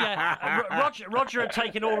 Roger had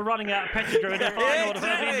taken all the running out of Pettigrew in the final for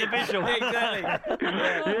the individual. Exactly.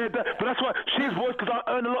 But that's why she's voice, because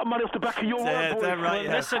I earn a lot of money off the back of your voice. Right,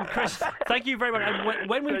 yeah. Listen, Chris, thank you very much. And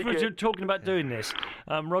when we were talking about doing this,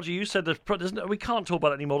 Roger, you said we can't talk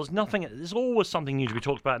about it anymore. There's always something new to be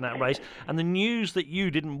talked about in that race. And the news that you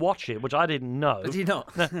didn't watch it, which I didn't know. Did you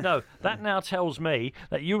not? No, that now tells me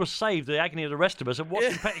that you were saved the agony of the rest of us of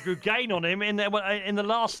watching Pettigrew gain on him in the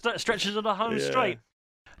last stretches of the home straight.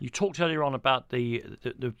 You talked earlier on about the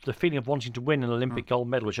feeling of wanting to win an Olympic gold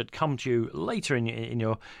medal, which had come to you later in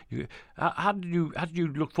your. How did you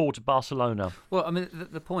look forward to Barcelona? Well, I mean,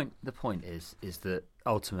 the point is that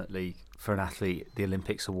ultimately for an athlete, the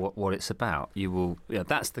Olympics are what it's about. You will,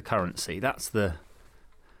 that's the currency. That's the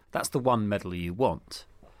one medal you want.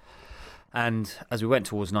 And as we went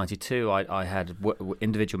towards 92, I had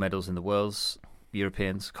individual medals in the Worlds,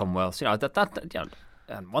 Europeans, Commonwealths. I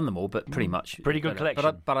won them all, but pretty much. Pretty good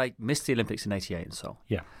collection. But I missed the Olympics in 88 in Seoul.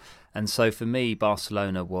 Yeah. And so for me,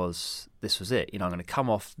 Barcelona was it. I'm going to come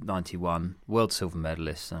off 91, world silver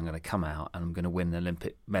medalist, and I'm going to come out and I'm going to win an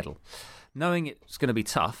Olympic medal. Knowing it's going to be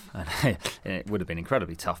tough, and it would have been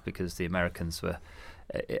incredibly tough because the Americans were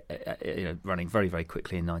running very, very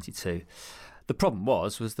quickly in 92. The problem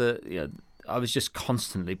was that I was just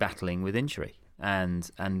constantly battling with injury and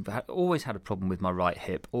always had a problem with my right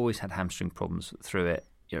hip, always had hamstring problems through it,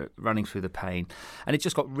 running through the pain. And it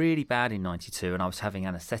just got really bad in 92 and I was having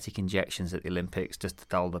anaesthetic injections at the Olympics just to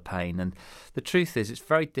dull the pain. And the truth is, it's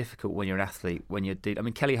very difficult when you're an athlete, when you're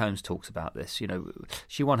Kelly Holmes talks about this.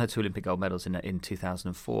 She won her 2 Olympic gold medals in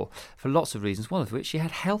 2004 for lots of reasons, one of which she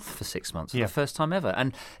had health for 6 months for the first time ever.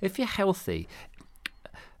 And if you're healthy,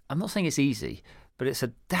 I'm not saying it's easy, but it's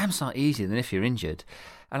a damn sight easier than if you're injured.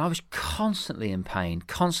 And I was constantly in pain,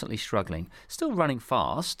 constantly struggling, still running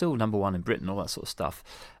fast, still number one in Britain, all that sort of stuff.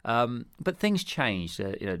 But things changed.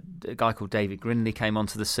 A guy called David Grindley came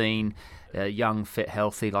onto the scene, young, fit,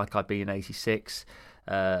 healthy, like I'd been in 86.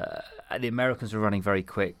 The Americans were running very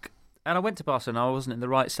quick. And I went to Barcelona, I wasn't in the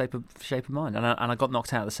right shape of mind, and I got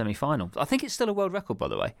knocked out of the semi-final. I think it's still a world record, by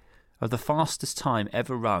the way, of the fastest time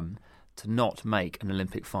ever run to not make an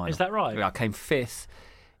Olympic final. Is that right? I came 5th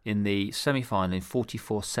in the semi-final in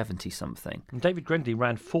 44.70 something. And David Grindley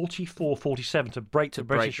ran 44.47 to break the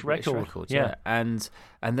British record. Yeah.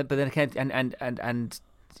 But then again,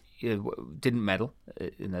 didn't medal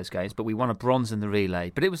in those games, but we won a bronze in the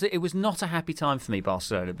relay. But it was not a happy time for me,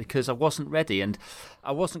 Barcelona, because I wasn't ready and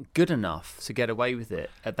I wasn't good enough to get away with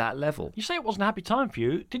it at that level. You say it wasn't a happy time for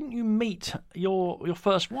you. Didn't you meet your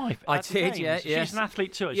first wife? I did, yeah. She's an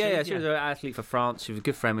athlete too. She was an athlete for France. She was a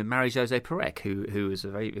good friend with Marie-José Perec, who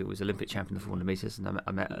was Olympic champion of 400 metres. And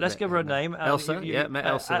I met. Let's give her a name. Elsa. Met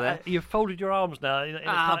Elsa there. You've folded your arms now. In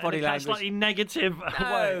body language. Slightly negative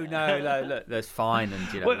way. No. Look, that's fine.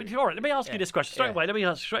 And Well, all right, let me ask you this question straight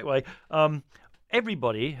away.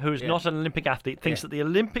 Everybody who's not an Olympic athlete thinks that the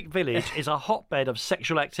Olympic Village is a hotbed of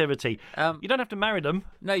sexual activity. You don't have to marry them.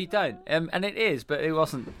 No, you don't. And it is, but it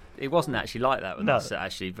wasn't it wasn't actually like that with No. us,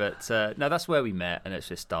 actually. But no, that's where we met, and it's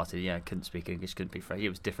just started. Yeah, couldn't speak English, couldn't be French. It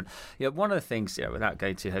was different. Yeah, one of the things, without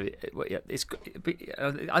going too heavy,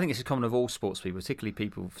 I think it's common of all sports people, particularly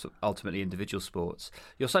people ultimately individual sports.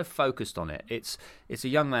 You're so focused on it. It's a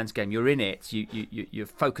young man's game. You're in it. You're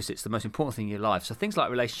focused. It's the most important thing in your life. So things like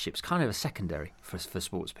relationships kind of are secondary for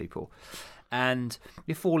sports people, and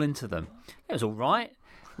you fall into them. It was all right.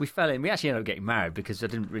 We fell in. We actually ended up getting married because I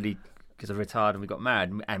retired and we got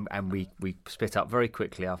married, and we split up very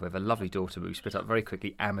quickly after. We have a lovely daughter, but we split up very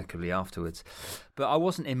quickly, amicably afterwards. But I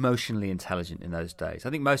wasn't emotionally intelligent in those days. I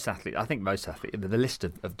think most athletes, the list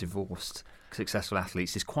of divorced successful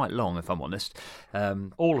athletes is quite long, if I'm honest.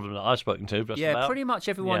 All of them that I've spoken to. Pretty much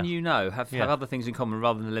everyone have other things in common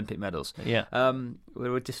rather than Olympic medals. Yeah.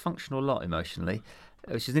 We're a dysfunctional lot emotionally,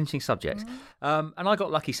 which is an interesting subject. And I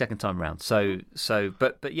got lucky second time round.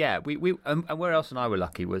 But yeah, we and where else and I were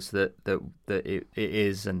lucky was that it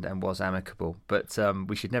is and was amicable. But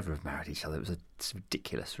we should never have married each other. It's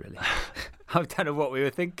ridiculous, really. I don't know what we were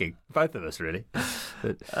thinking, both of us, really.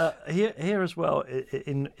 But, here as well,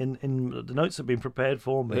 in the notes that have been prepared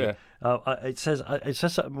for me, it says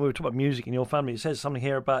something, we were talking about music in your family. It says something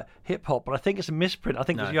here about hip hop, but I think it's a misprint. I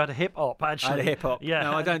think you had a hip hop actually. I had a hip hop. Yeah.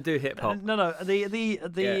 No, I don't do hip hop. No.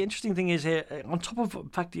 The interesting thing is here, on top of the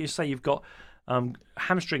fact that you say you've got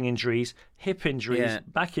hamstring injuries, hip injuries,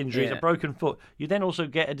 back injuries, a broken foot, you then also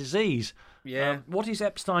get a disease. Yeah. What is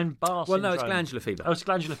Epstein-Barr syndrome? Well, no, it's glandular fever. Oh, it's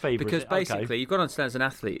glandular fever. Because basically, you've got to understand as an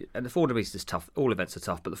athlete, and the 400 metres is tough. All events are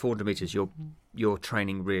tough, but the 400 metres, you're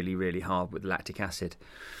training really, really hard with lactic acid.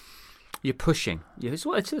 You're pushing. It's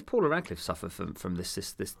Paula Radcliffe suffered from this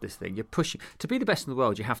thing. You're pushing to be the best in the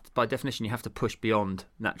world. You have to, by definition, you have to push beyond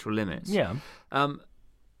natural limits. Yeah.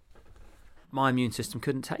 My immune system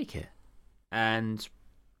couldn't take it, and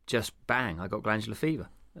just bang, I got glandular fever,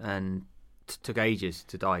 and took ages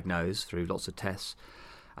to diagnose through lots of tests.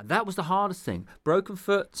 And that was the hardest thing. Broken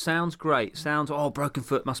foot sounds great. Broken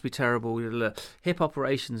foot must be terrible. Hip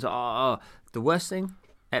operations are the worst thing.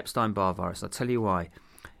 Epstein-Barr virus. I'll tell you why.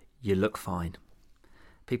 You look fine.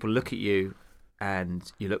 People look at you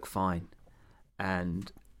and you look fine.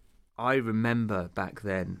 And I remember back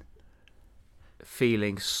then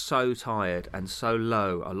feeling so tired and so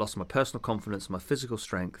low. I lost my personal confidence, my physical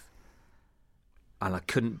strength, and I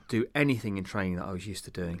couldn't do anything in training that I was used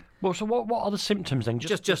to doing. Well, so what are the symptoms then?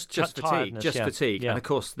 Just fatigue. Just fatigue. Yeah. And of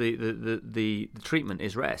course, the treatment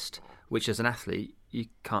is rest, which as an athlete you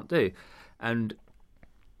can't do. And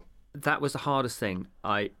that was the hardest thing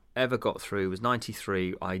I ever got through. It was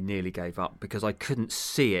 93. I nearly gave up because I couldn't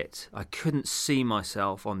see it. I couldn't see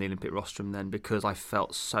myself on the Olympic rostrum then because I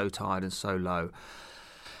felt so tired and so low.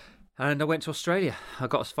 And I went to Australia. I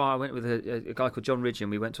got as far. I went with a guy called John Ridge, and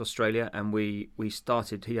we went to Australia. And we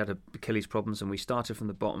started. He had Achilles problems, and we started from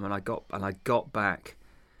the bottom. And I got back,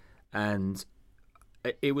 and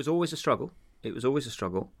it was always a struggle.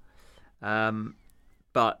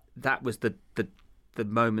 But that was the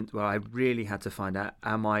moment where I really had to find out: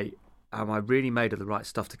 am I really made of the right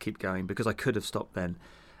stuff to keep going? Because I could have stopped then,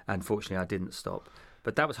 and fortunately I didn't stop.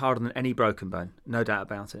 But that was harder than any broken bone, no doubt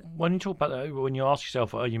about it. When you talk about that, when you ask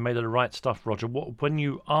yourself, "Are you made of the right stuff, Roger?" When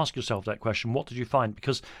you ask yourself that question, what did you find?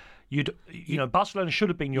 Because Barcelona should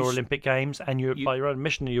have been your Olympic Games, and by your own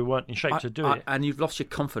admission, you weren't in shape to do it. And you've lost your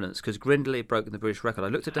confidence because Grindley had broken the British record. I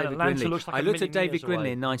looked at David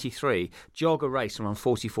Grindley in '93 jog a race around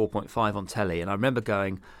 44.5 on telly, and I remember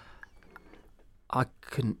going, I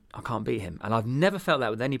can't beat him. And I've never felt that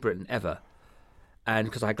with any Briton ever. And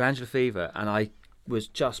because I had glandular fever, and I was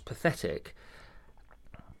just pathetic.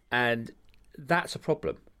 And that's a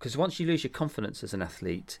problem because once you lose your confidence as an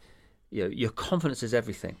athlete, your confidence is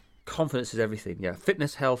everything. Confidence is everything. Yeah,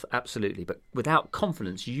 fitness, health, absolutely. But without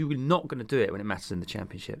confidence, you're not going to do it when it matters in the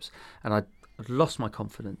championships. And I'd lost my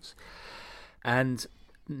confidence, and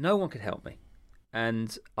no one could help me.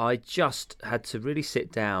 And I just had to really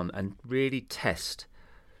sit down and really test: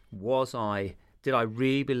 did I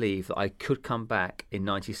really believe that I could come back in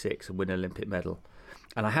 '96 and win an Olympic medal?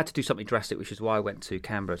 And I had to do something drastic, which is why I went to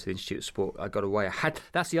Canberra to the Institute of Sport. I got away.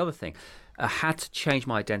 That's the other thing. I had to change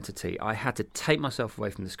my identity. I had to take myself away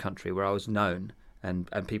from this country where I was known and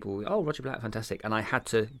people, Roger Black, fantastic. And I had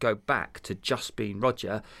to go back to just being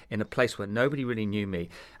Roger in a place where nobody really knew me.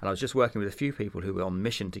 And I was just working with a few people who were on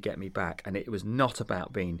mission to get me back. And it was not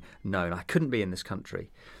about being known. I couldn't be in this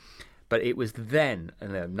country. But it was then,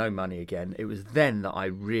 and no money again, it was then that I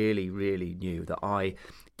really, really knew that I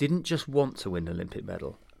didn't just want to win an Olympic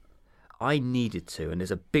medal. I needed to, and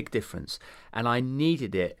there's a big difference. And I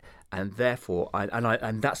needed it And therefore,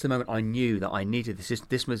 and that's the moment I knew that I needed this.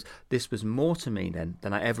 This was more to me then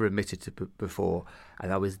than I ever admitted to before,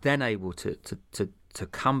 and I was then able to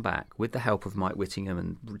come back with the help of Mike Whittingham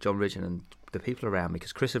and John Ridgeon and the people around me,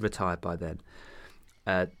 because Chris had retired by then,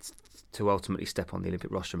 to ultimately step on the Olympic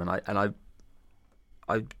rostrum. And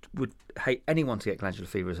I would hate anyone to get glandular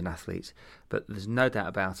fever as an athlete, but there's no doubt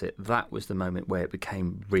about it. That was the moment where it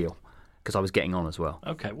became real, because I was getting on as well.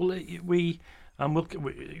 Okay, well, you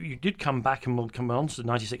did come back, and we'll come on to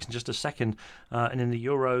 96 in just a second. And in the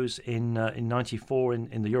Euros in 94,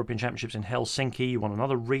 in the European Championships in Helsinki, you won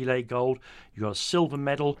another relay gold. You got a silver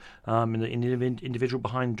medal in the individual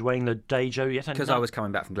behind Dwayne Ledejo. Because I was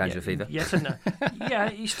coming back from glandular fever. Yes, and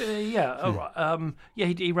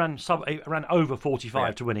he ran over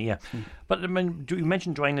 45 to win it. Yeah, but I mean, you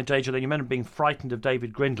mentioned Dwayne Ledejo. Then you mentioned being frightened of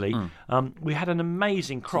David Grindley. We had an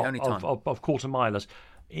amazing crop of quarter milers.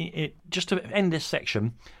 Just to end this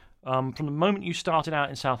section, from the moment you started out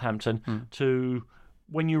in Southampton to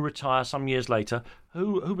when you retire some years later,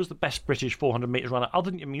 who was the best British 400 metres runner? Other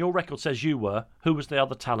than, your record says you were. Who was the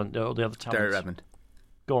other talent or the other talents? Derek Redmond.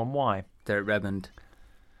 Go on, why? Derek Redmond.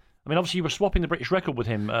 I mean, obviously you were swapping the British record with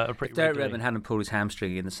him. Derek Redmond hadn't pulled his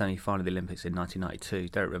hamstring in the semi-final of the Olympics in 1992.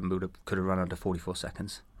 Derek Redmond could have run under 44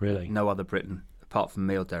 seconds. Really? No other Briton, apart from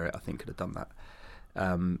me or Derek, I think, could have done that.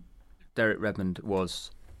 Derek Redmond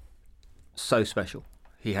was so special.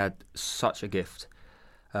 He had such a gift.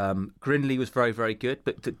 Grindley was very, very good,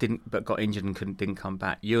 but got injured and didn't come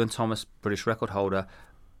back. Ewan Thomas, British record holder,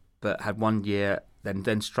 but had 1 year,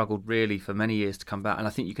 then struggled really for many years to come back. And I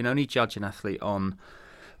think you can only judge an athlete on,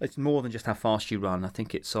 it's more than just how fast you run. I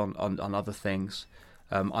think it's on other things.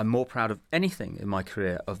 I'm more proud of anything in my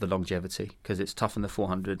career of the longevity, because it's tough in the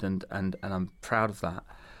 400, and I'm proud of that.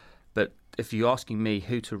 But if you're asking me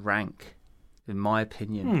who to rank, in my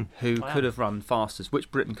opinion, who could have run fastest,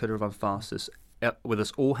 which Briton could have run fastest, with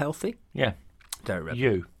us all healthy? Yeah. Derek Redmond.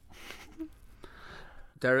 You.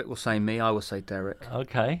 Derek will say me, I will say Derek.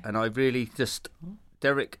 Okay. And I really just...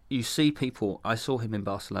 Derek, you see people... I saw him in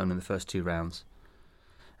Barcelona in the first 2 rounds,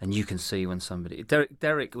 and you can see when somebody...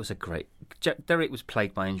 Derek was a great... Derek was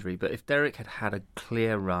plagued by injury, but if Derek had had a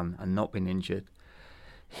clear run and not been injured,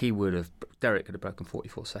 Derek could have broken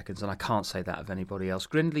 44 seconds, and I can't say that of anybody else.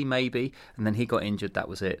 Grindley maybe, and then he got injured, that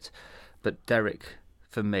was it. But Derek,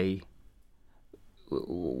 for me,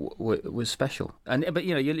 was special. But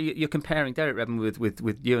you're comparing Derek Redmond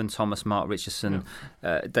with Ewan Thomas, Mark Richardson,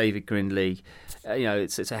 David Grindley.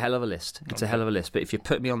 It's a hell of a list. It's a hell of a list. But if you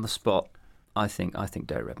put me on the spot, I think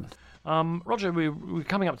Derek Redmond. Roger, we're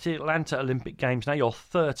coming up to the Atlanta Olympic Games now. You're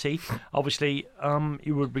 30. Obviously,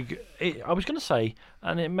 you would be... I was going to say,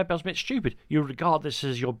 and maybe I was a bit stupid, you regard this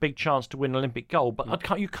as your big chance to win an Olympic gold,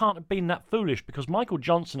 but you can't have been that foolish, because Michael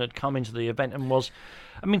Johnson had come into the event and was...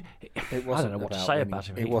 I mean, I don't know what to say about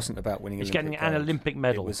him. It wasn't about winning an Olympic Olympic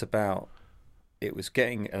gold. It's getting an Olympic medal. It was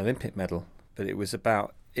getting an Olympic medal, but it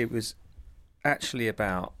was actually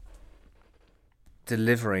about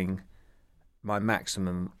delivering my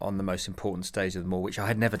maximum on the most important stage of them all, which I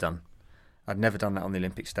had never done. I'd never done that on the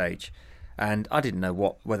Olympic stage, and I didn't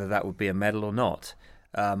know whether that would be a medal or not,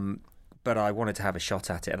 but I wanted to have a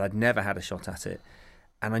shot at it, and I'd never had a shot at it,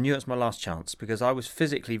 and I knew it was my last chance, because I was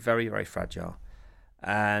physically very, very fragile,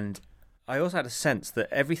 and I also had a sense that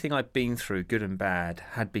everything I'd been through, good and bad,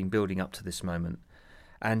 had been building up to this moment.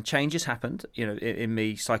 And changes happened, in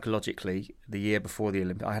me psychologically. The year before the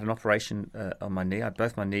Olympics, I had an operation on my knee. I had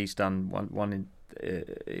both my knees done. One in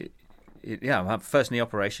first knee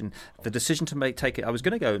operation. The decision to take it. I was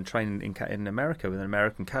going to go and train in America with an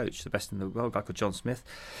American coach, the best in the world, a guy called John Smith,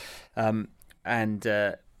 and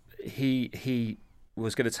he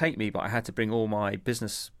was going to take me, but I had to bring all my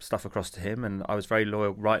business stuff across to him, and I was very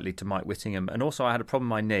loyal, rightly, to Mike Whittingham. And also I had a problem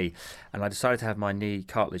with my knee, and I decided to have my knee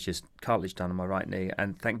cartilage done on my right knee,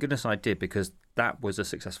 and thank goodness I did, because that was a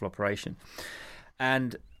successful operation.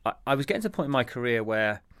 And I was getting to the point in my career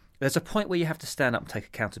where there's a point where you have to stand up and take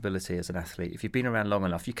accountability as an athlete. If you've been around long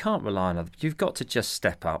enough, you can't rely on others. You've got to just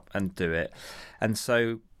step up and do it. And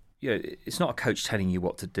so, it's not a coach telling you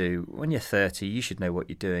what to do. When you're 30, you should know what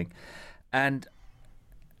you're doing. And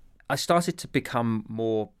I started to become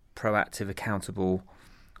more proactive, accountable.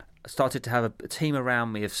 I started to have a team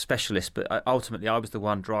around me of specialists, but ultimately I was the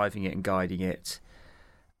one driving it and guiding it.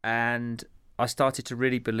 And I started to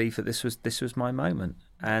really believe that this was my moment.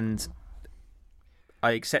 And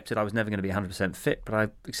I accepted I was never going to be 100% fit, but I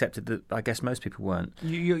accepted that I guess most people weren't.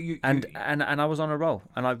 And I was on a roll,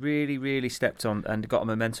 and I really, really stepped on and got a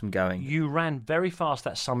momentum going. You ran very fast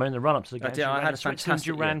that summer in the run-up to the games. I had a fantastic.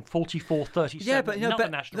 You ran 44:37. Yeah, but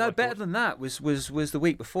national better than that was the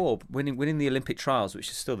week before, winning the Olympic trials, which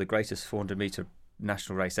is still the greatest 400-metre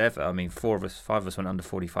national race ever. I mean, 5 of us went under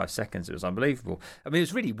 45 seconds. It was unbelievable. I mean, it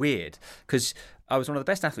was really weird because I was one of the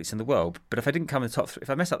best athletes in the world, but if I didn't come in the top three, if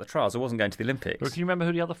I messed up the trials, I wasn't going to the Olympics. But can you remember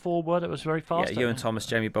who the other 4 were that was very fast? Yeah, Ewan Thomas,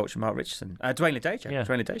 Jamie Bolch, and Mark Richardson. Dwayne Ledeja. Yeah.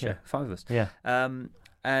 Dwayne Ledeja, 5 of us. Yeah.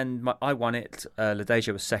 And I won it.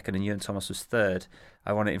 Ledeja was second and Ewan Thomas was third.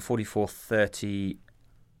 I won it in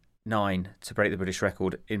 44:39 to break the British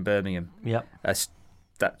record in Birmingham. Yeah.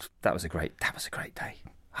 That was a great day. That was a great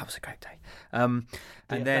day. And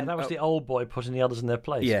then that was the old boy putting the others in their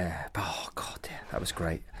place. Yeah. Oh God, yeah, that was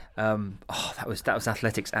great. That was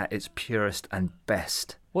athletics at its purest and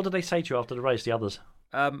best. What did they say to you after the race? The others?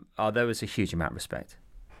 There was a huge amount of respect.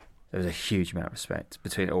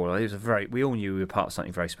 Between it all. We all knew we were part of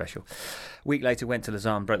something very special. A week later, went to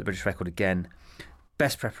Lausanne, broke the British record again.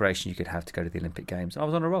 Best preparation you could have to go to the Olympic Games. I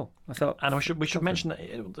was on a roll. I felt. And we should mention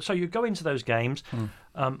that. So you go into those games.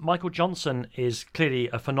 Michael Johnson is clearly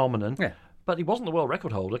a phenomenon. Yeah. But he wasn't the world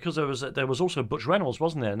record holder because there was also Butch Reynolds,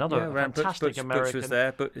 wasn't there? Another fantastic American. Butch was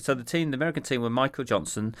there. So the American team were Michael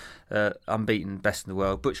Johnson, unbeaten, best in the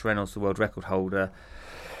world. Butch Reynolds, the world record holder.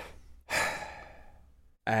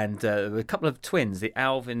 And there were a couple of twins, the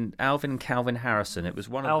Alvin and Calvin Harrison. It was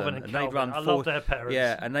one of them. And Calvin. I love their parents.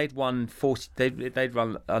 Yeah, and they'd won 40. They'd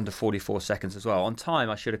run under 44 seconds as well. On time,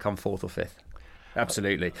 I should have come 4th or 5th.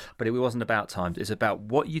 Absolutely, but it wasn't about times. It's about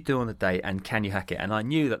what you do on the day and can you hack it. And I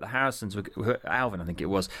knew that the Harrisons were Alvin, I think it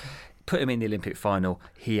was, put him in the Olympic final.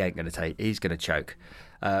 He ain't going to take. He's going to choke.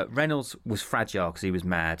 Reynolds was fragile because he was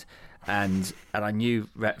mad. And I knew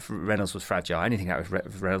Reynolds was fragile. Anything out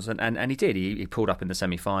with Reynolds, and he did. He pulled up in the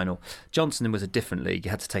semi-final. Johnson was a different league. You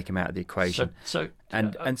had to take him out of the equation. So it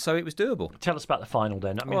was doable. Tell us about the final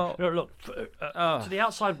then. I mean, look to the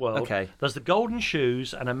outside world. Okay. There's the golden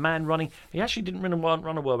shoes and a man running. He actually didn't run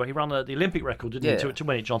a world, but he ran the Olympic record, didn't he, to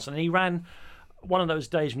win it, Johnson? And he ran one of those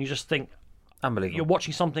days when you just think. Unbelievable. You're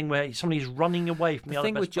watching something where somebody's running away from the other.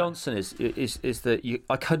 The thing with Johnson is that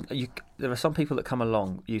there are some people that come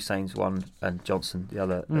along, Usain's one and Johnson the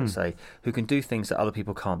other, let's say, who can do things that other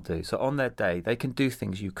people can't do. So on their day, they can do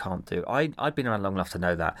things you can't do. I'd been around long enough to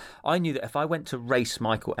know that. I knew that if I went to race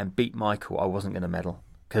Michael and beat Michael, I wasn't going to medal.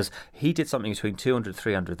 Because he did something between 200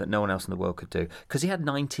 300 that no one else in the world could do. Because he had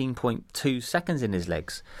 19.2 seconds in his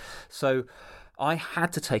legs. So I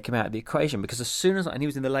had to take him out of the equation because and he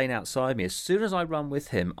was in the lane outside me, as soon as I run with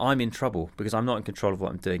him, I'm in trouble because I'm not in control of what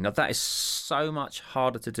I'm doing. Now, that is so much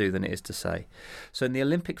harder to do than it is to say. So in the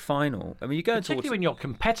Olympic final, I mean, you go particularly when you're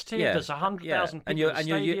competitive, there's 100,000 people in the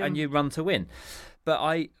stadium. And you run to win. But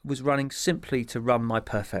I was running simply to run my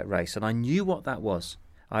perfect race, and I knew what that was.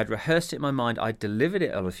 I'd rehearsed it in my mind. I'd delivered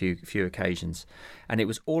it on a few occasions. And it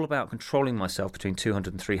was all about controlling myself between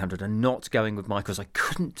 200 and 300 and not going with Michael, because I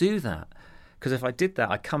couldn't do that. Because if I did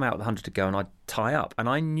that, I'd come out with 100 to go and I'd tie up. And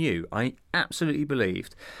I absolutely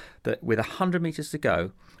believed that with 100 metres to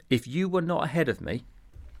go, if you were not ahead of me,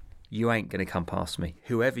 you ain't going to come past me,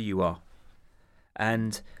 whoever you are.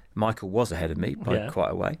 And Michael was ahead of me by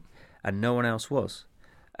quite a way, and no one else was.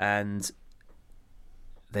 And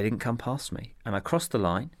they didn't come past me. And I crossed the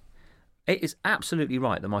line. It is absolutely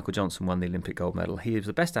right that Michael Johnson won the Olympic gold medal. He was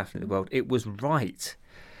the best athlete in the world. It was right.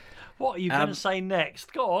 What are you going to say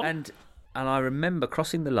next? Go on. And I remember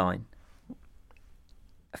crossing the line,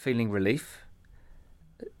 feeling relief,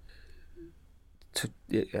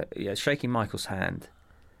 shaking Michael's hand,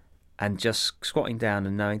 and just squatting down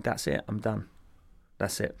and knowing that's it, I'm done.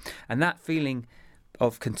 That's it. And that feeling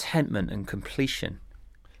of contentment and completion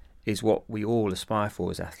is what we all aspire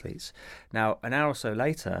for as athletes. Now, an hour or so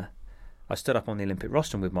later, I stood up on the Olympic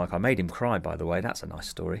rostrum with Mike. I made him cry, by the way. That's a nice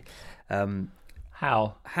story.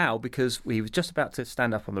 How? Because he was just about to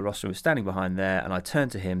stand up on the rostrum. He was standing behind there, and I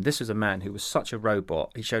turned to him. This was a man who was such a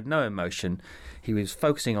robot. He showed no emotion. He was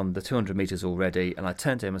focusing on the 200 metres already, and I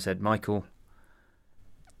turned to him and said, Michael,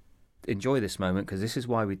 enjoy this moment, because this is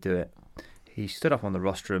why we do it. He stood up on the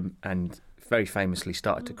rostrum and very famously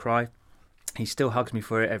started to cry. He still hugs me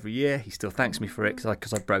for it every year. He still thanks me for it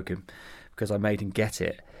because I broke him, because I made him get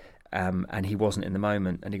it. And he wasn't in the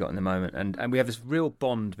moment, and he got in the moment. And we have this real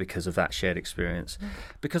bond because of that shared experience.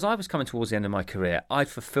 Because I was coming towards the end of my career, I'd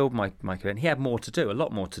fulfilled my career, and he had more to do, a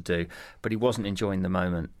lot more to do, but he wasn't enjoying the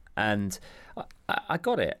moment. And I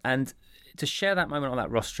got it. And to share that moment on that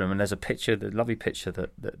rostrum, and there's a picture, the lovely picture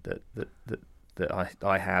that that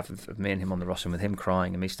I have of me and him on the rostrum, with him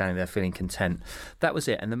crying and me standing there feeling content. That was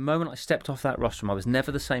it. And the moment I stepped off that rostrum, I was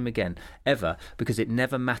never the same again, ever, because it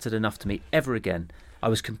never mattered enough to me ever again. I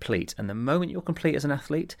was complete. And the moment you're complete as an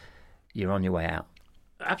athlete, you're on your way out.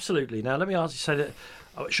 Absolutely. Now, let me ask you, say that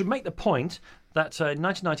I should make the point that in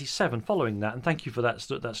 1997, following that, and thank you for that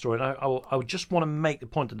story, and I would just want to make the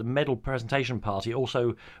point that the medal presentation party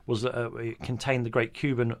also was contained the great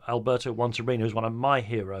Cuban Alberto Juantorino, who's one of my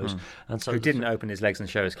heroes. And so who didn't open his legs and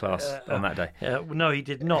show his class on that day. No, he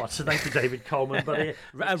did not. So thank you, David Coleman. But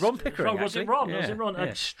Ron Pickering, was it Ron? Was it Ron? An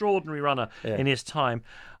extraordinary runner in his time.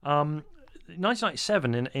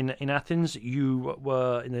 1997 in Athens, you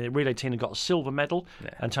were in the relay team and got a silver medal.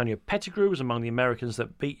 Antonio Pettigrew was among the Americans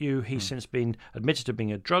that beat you. He's since been admitted to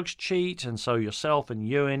being a drugs cheat, and so yourself and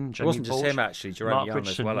Ewan, it wasn't just him actually, Jerome Young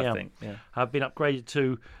as well, I think, have been upgraded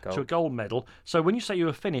to a gold medal. So when you say you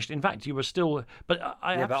were finished, in fact you were still. But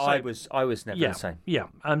I was never the same. Yeah.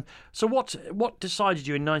 So what decided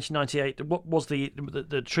you in 1998? What was the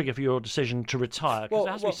trigger for your decision to retire? Because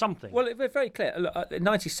there has to be something. Well, it's very clear. Look, in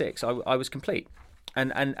 '96, I was complete.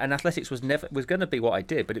 And athletics was going to be what I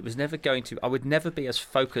did, but it was never going to. I would never be as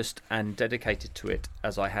focused and dedicated to it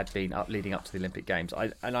as I had been leading up to the Olympic Games. I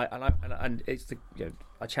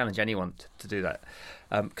challenge anyone to do that,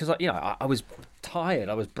 because I was tired,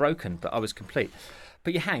 I was broken, but I was complete.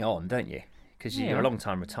 But you hang on, don't you? Because you're a long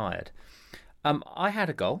time retired. I had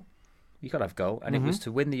a goal. You got to have a goal, and it was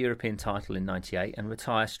to win the European title in '98 and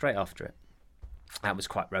retire straight after it. That was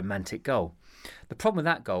quite a romantic goal. The problem with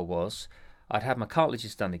that goal was I'd had my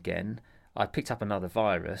cartilages done again, I picked up another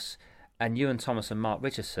virus, and Ewan Thomas and Mark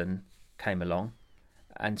Richardson came along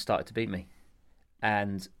and started to beat me.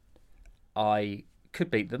 And I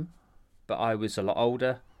could beat them, but I was a lot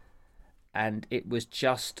older, and it was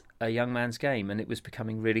just a young man's game, and it was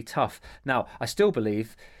becoming really tough. Now, I still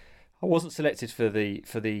believe I wasn't selected for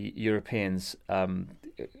the Europeans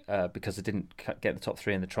because I didn't get the top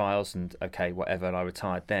 3 in the trials, and whatever, and I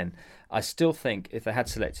retired then. I still think if they had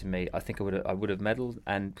selected me, I think I would have medalled,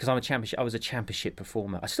 and because I was a championship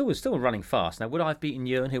performer. I was still running fast. Now, would I have beaten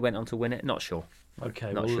Ewan, who went on to win it? Not sure.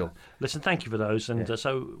 Okay, not sure. Listen, thank you for those, and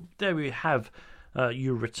so there we have.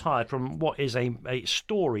 You retired from what is a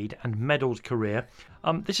storied and medalled career.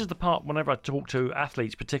 This is the part whenever I talk to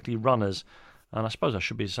athletes, particularly runners. And I suppose I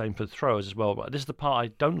should be the same for throwers as well. But this is the part I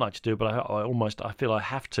don't like to do, but I feel I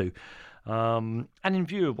have to. And in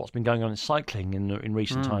view of what's been going on in cycling in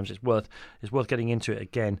recent times, it's worth getting into it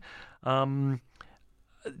again. The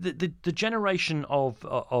generation of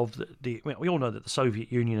we all know that the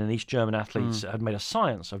Soviet Union and East German athletes had made a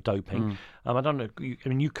science of doping. I don't know.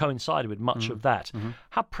 You coincided with much of that.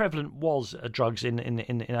 How prevalent was drugs in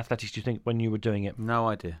athletics? Do you think when you were doing it? No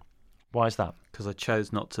idea. Why is that? Because I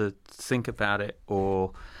chose not to think about it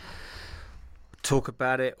or talk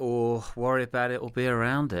about it or worry about it or be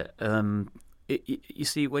around it. You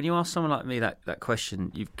see, when you ask someone like me that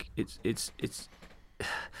question, it's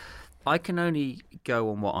I can only go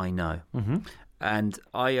on what I know. And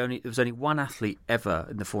there was only one athlete ever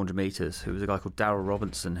in the 400 metres who was a guy called Darryl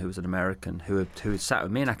Robinson, who was an American, who had sat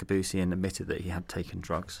with me in Akabusi and admitted that he had taken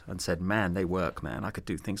drugs and said, man, they work, man. I could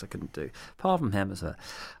do things I couldn't do. Apart from him,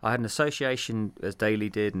 I had an association, as Daly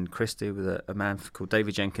did and Chris did, with a man called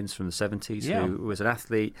David Jenkins from the 70s, who was an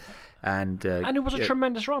athlete. And he was a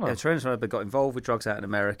tremendous runner. Yeah, tremendous runner, but got involved with drugs out in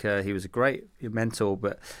America. He was a great mentor,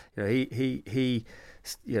 but he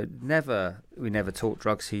we never taught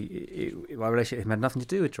drugs. My relationship with him had nothing to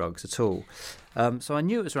do with drugs at all. So I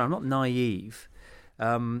knew it was around. I'm not naive.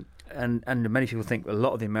 And many people think a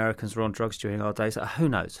lot of the Americans were on drugs during our days. Who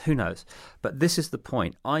knows? But this is the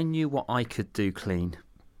point. I knew what I could do clean.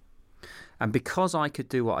 And because I could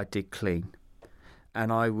do what I did clean,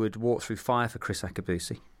 and I would walk through fire for Chris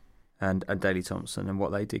Akabusi and Daley Thompson and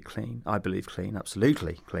what they did clean, I believe clean,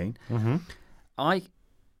 absolutely clean, I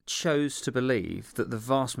chose to believe that the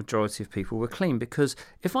vast majority of people were clean, because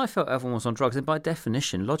if I felt everyone was on drugs, then by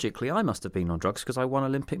definition, logically, I must have been on drugs because I won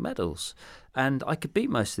Olympic medals and I could beat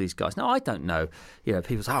most of these guys. Now, I don't know,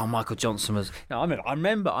 people say, Michael Johnson was, I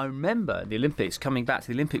remember the Olympics, coming back to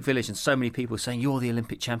the Olympic Village and so many people saying, you're the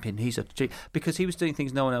Olympic champion, because he was doing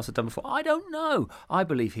things no one else had done before. I don't know. I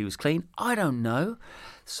believe he was clean. I don't know.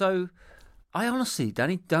 So I honestly,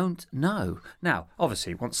 Danny, don't know. Now,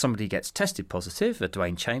 obviously, once somebody gets tested positive, a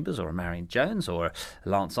Dwayne Chambers or a Marion Jones or a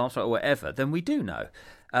Lance Armstrong or whatever, then we do know.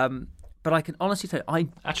 But I can honestly tell you,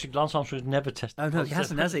 Actually, Lance Armstrong has never tested positive. No, he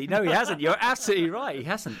hasn't, has he? No, he hasn't. You're absolutely right. He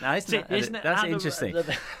hasn't. Now, that's interesting.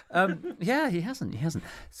 Yeah, he hasn't.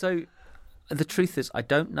 So the truth is, I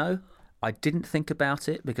don't know. I didn't think about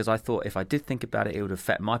it because I thought if I did think about it, it would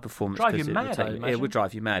affect my performance. Drive you 'cause mad, I imagine. It would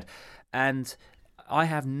drive you mad. And I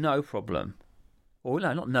have no problem, or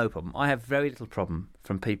no, not no problem. I have very little problem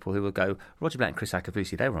from people who will go, Roger Black and Chris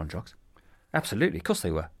Akabusi, they were on drugs. Absolutely, of course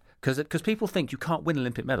they were. Because people think you can't win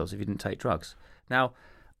Olympic medals if you didn't take drugs. Now,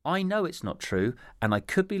 I know it's not true, and I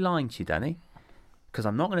could be lying to you, Danny, because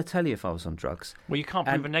I'm not going to tell you if I was on drugs. Well, you can't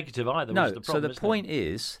prove a negative either. No, which is the problem, so the point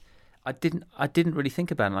is, I didn't really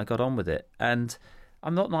think about it, and I got on with it. And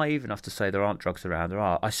I'm not naive enough to say there aren't drugs around. There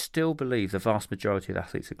are. I still believe the vast majority of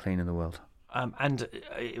athletes are clean in the world. And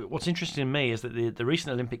what's interesting to me is that the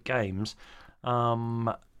recent Olympic Games,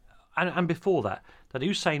 and before that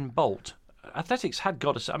Usain Bolt. Athletics had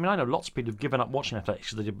got us. I mean, I know lots of people have given up watching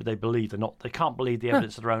athletics because they believe they can't believe the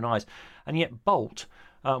evidence of their own eyes, and yet Bolt,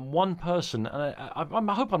 one person, I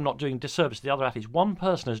hope I'm not doing disservice to the other athletes. One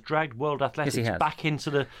person has dragged world athletics back into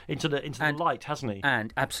the light, hasn't he?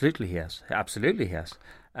 And absolutely he has. Absolutely he has.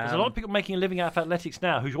 There's a lot of people making a living out of athletics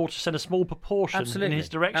now who ought to send a small proportion in his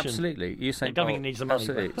direction. Absolutely, Usain don't Bolt, think he needs the money.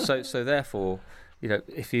 Absolutely. So therefore,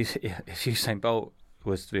 if Usain Bolt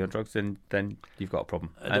was to be on drugs, then you've got a problem.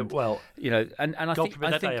 And, and I God think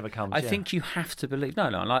forbid that day ever comes. I think you have to believe.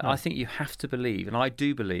 I think you have to believe, and I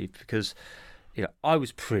do believe because I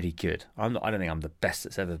was pretty good. I don't think I'm the best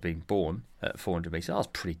that's ever been born at 400 metres. I was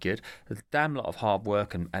pretty good. A damn lot of hard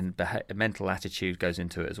work and mental attitude goes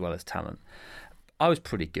into it as well as talent. I was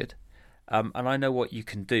pretty good, and I know what you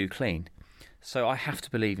can do clean. So I have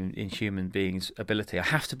to believe in human beings' ability. I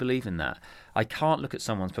have to believe in that. I can't look at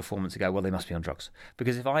someone's performance and go, well, they must be on drugs.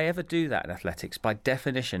 Because if I ever do that in athletics, by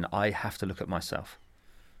definition, I have to look at myself.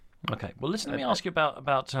 Okay. Well, listen, let me ask you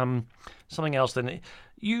about something else then.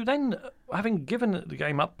 You then, having given the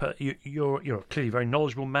game up, you're clearly a very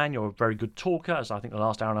knowledgeable man. You're a very good talker, as I think the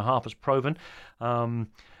last hour and a half has proven.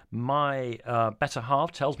 My better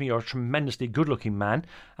half tells me you're a tremendously good-looking man,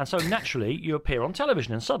 and so naturally you appear on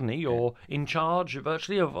television, and suddenly you're in charge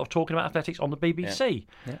virtually of talking about athletics on the BBC.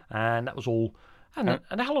 Yeah. And that was all. And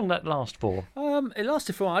how long did that last for? It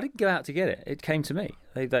lasted for a while. I didn't go out to get it. It came to me.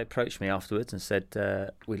 They approached me afterwards and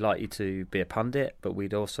said, we'd like you to be a pundit, but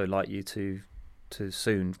we'd also like you to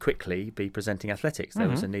soon, quickly be presenting athletics. There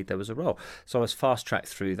was a need, there was a role. So I was fast-tracked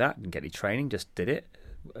through that, didn't get any training, just did it.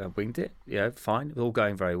 Winged it, fine. It was all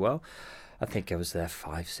going very well. I think I was there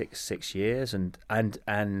 6 years, and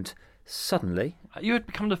suddenly you had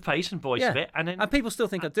become the face and voice of it, and people still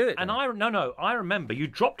think I do it. And I remember you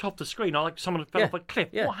dropped off the screen like someone fell off a cliff.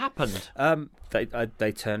 Yeah. What happened?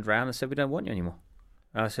 They turned around and said, "We don't want you anymore."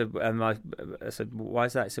 And I said, "Why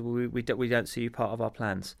is that?" He said, "Well, we don't see you part of our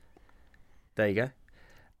plans." There you go.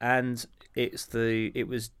 And it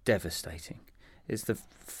was devastating. It's the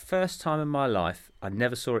first time in my life I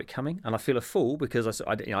never saw it coming, and I feel a fool because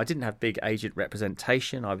I didn't have big agent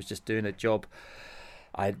representation. I was just doing a job.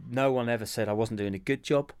 No one ever said I wasn't doing a good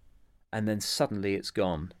job, and then suddenly it's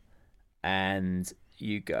gone, and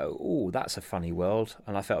you go, "Oh, that's a funny world,"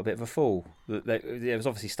 and I felt a bit of a fool. There was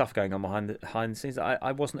obviously stuff going on behind the scenes that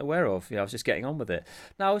I wasn't aware of. I was just getting on with it.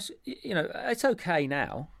 Now, it's okay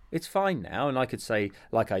now. It's fine now, and I could say,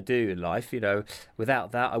 like I do in life,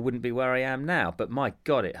 without that I wouldn't be where I am now. But my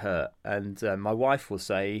God, it hurt. And my wife will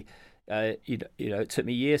say, it took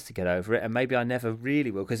me years to get over it, and maybe I never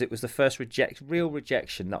really will, because it was the first real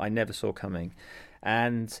rejection that I never saw coming.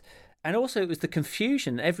 And also it was the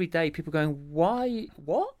confusion every day, people going, why,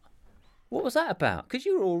 what? What was that about? Because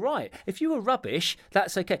you were all right. If you were rubbish,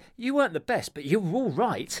 that's okay. You weren't the best, but you were all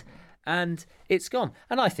right. And it's gone.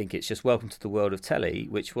 And I think it's just welcome to the world of telly,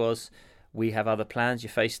 which was, we have other plans, your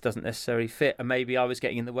face doesn't necessarily fit, and maybe I was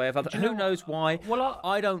getting in the way of other. Who knows why? Well,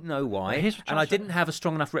 I don't know why. And I didn't have a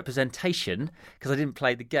strong enough representation because I didn't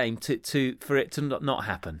play the game for it to not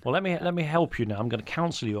happen. Well, let me help you now. I'm going to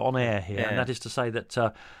counsel you on air here, and that is to say that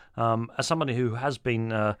as somebody who has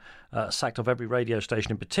been sacked off every radio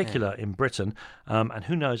station, in particular in Britain, and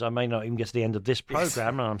who knows, I may not even get to the end of this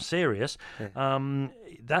programme, and I'm serious.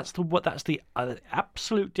 That's the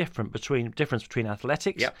absolute difference between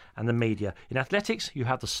athletics and the media. In athletics, you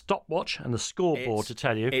have the stopwatch and the scoreboard to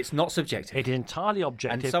tell you. It's not subjective. It is entirely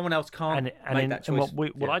objective, and someone else can't make that choice.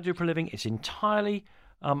 And what I do for a living, it's entirely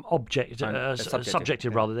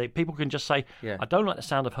subjective rather. People can just say, I don't like the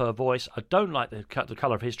sound of her voice, I don't like the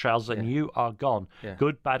colour of his trousers, and you are gone.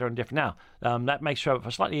 Good, bad, or indifferent. Now, that makes for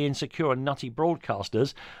slightly insecure and nutty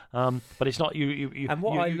broadcasters, but it's not you. You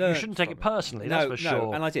shouldn't take it personally. That's for sure.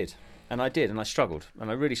 No, and I did, and I struggled,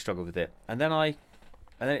 and I really struggled with it, and then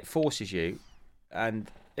it forces you,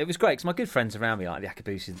 and it was great because my good friends around me, like the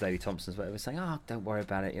Akabusis and Davey Thompsons, were saying, "Oh, don't worry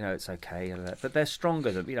about it. It's okay." But they're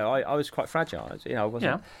stronger than I was quite fragile. I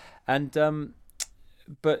wasn't. And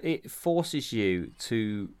but it forces you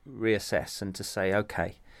to reassess and to say,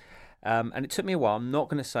 okay. And it took me a while. I'm not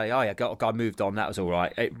going to say, oh, yeah, I moved on. That was all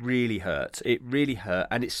right. It really hurt. It really hurt.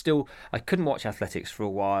 And it's still, I couldn't watch athletics for a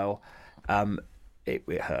while.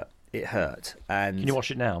 It hurt. It hurt. And can you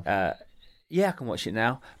watch it now? Yeah, I can watch it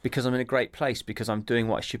now because I'm in a great place, because I'm doing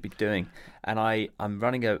what I should be doing. And I'm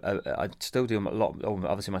running I still do a lot,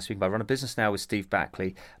 obviously my speaking, but I run a business now with Steve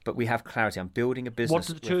Backley, but we have clarity. I'm building a business. What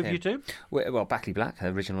do the two of you do? Well, Backley Black, her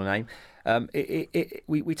original name.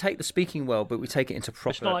 We take the speaking world, but we take it into proper...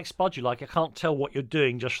 It's not like Spudgy, like I can't tell what you're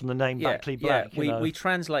doing just from the name Backley Black. Yeah, we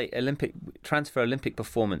transfer Olympic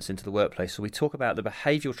performance into the workplace. So we talk about the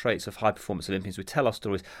behavioural traits of high-performance Olympians. We tell our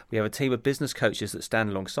stories. We have a team of business coaches that stand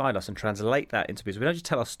alongside us and translate that into business. We don't just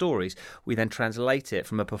tell our stories, we then translate it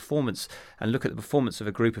from a performance and look at the performance of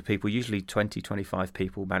a group of people, usually 20, 25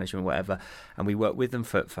 people, management, whatever, and we work with them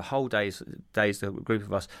for whole days, the group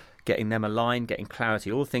of us, getting them aligned, getting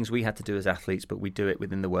clarity, all the things we had to do as athletes, but we do it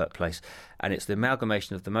within the workplace. And it's the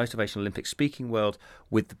amalgamation of the motivational Olympic speaking world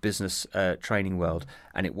with the business training world,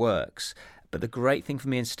 and it works. But the great thing for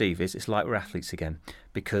me and Steve is it's like we're athletes again,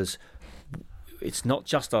 because it's not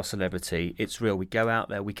just our celebrity, it's real. We go out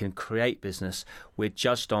there, we can create business, we're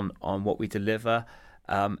judged on what we deliver,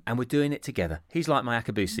 and we're doing it together. He's like my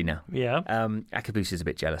Akabusi now. Yeah. Akabusi's a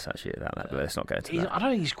bit jealous, actually, about that, but let's not go into that. I don't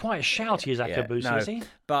think he's quite as shouty as Akabusi, is he?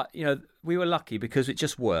 But, we were lucky because it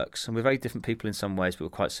just works, and we're very different people in some ways, but we're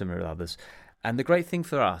quite similar to others. And the great thing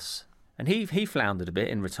for us, and he floundered a bit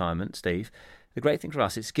in retirement, Steve, the great thing for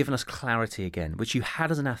us, it's given us clarity again, which you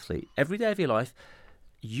had as an athlete. Every day of your life,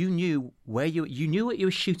 you knew what you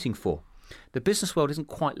were shooting for. The business world isn't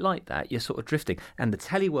quite like that. You're sort of drifting. And the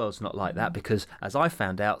telly world's not like that because, as I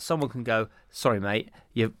found out, someone can go, sorry, mate,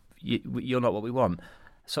 you're not what we want.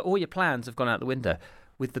 So all your plans have gone out the window.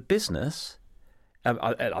 With the business,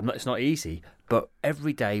 it's not easy, but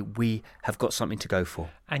every day we have got something to go for.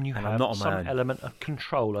 And you have some element of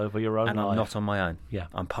control over your own life. And I'm not on my own. Yeah.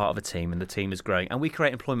 I'm part of a team, and the team is growing. And we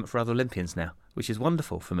create employment for other Olympians now, which is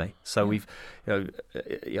wonderful for me. So we've, from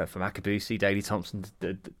Akabusi, Daley Thompson,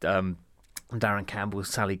 Darren Campbell,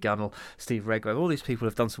 Sally Gunnell, Steve Redgrave, all these people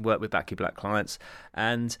have done some work with Backley Black clients,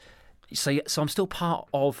 and so I'm still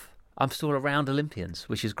around Olympians,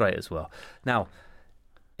 which is great as well. Now,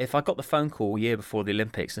 if I got the phone call a year before the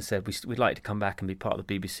Olympics and said we'd like to come back and be part of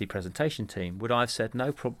the BBC presentation team, would I have said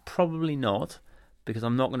no? Probably not, because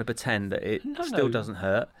I'm not going to pretend that it still doesn't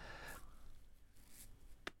hurt,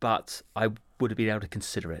 but I would have been able to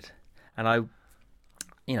consider it, and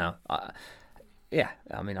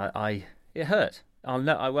it hurt.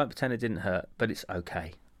 I won't pretend it didn't hurt, but it's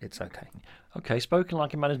okay. It's okay. Okay, spoken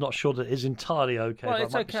like a man who's not sure that it is entirely okay. Well,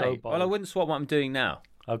 it's okay. Well, I wouldn't swap what I'm doing now.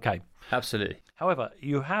 Okay. Absolutely. However,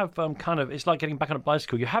 you have it's like getting back on a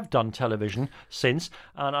bicycle. You have done television since,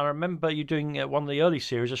 and I remember you doing one of the early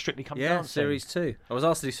series of Strictly Come Dancing. Yeah, Series 2. I was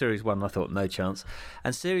asked to do Series 1, and I thought, no chance.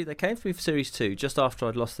 And they came for me for Series 2 just after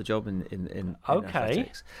I'd lost the job in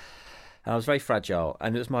athletics. And I was very fragile,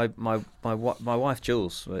 and it was my wife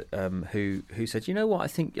Jules who said, you know what, I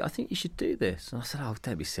think you should do this. And I said, oh,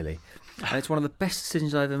 don't be silly. And it's one of the best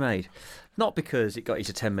decisions I ever made. Not because it got you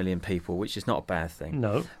to 10 million people, which is not a bad thing.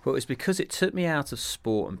 No. But it was because it took me out of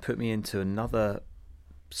sport and put me into another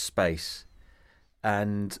space,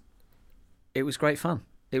 and it was great fun.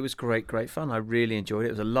 It was great fun. I really enjoyed it.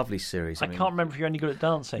 It was a lovely series. I can't remember if you're any good at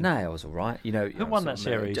dancing. No, I was all right. Who won that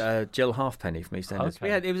series? Jill Halfpenny from EastEnders.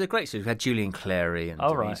 Okay. It was a great series. We had Julian Clary and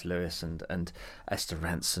Denise Lewis and Esther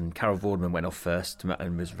Ranson. Carol Vorderman went off first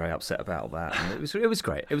and was very upset about that. And it was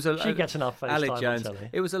great. It was she gets enough face Ali time Jones. on telly.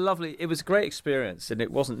 It was a great experience, and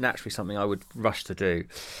it wasn't naturally something I would rush to do.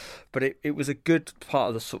 But it was a good part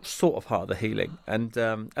of the sort of part of the healing, and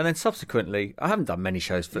then subsequently, I haven't done many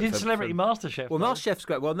shows. You did Celebrity MasterChef. Well, MasterChef's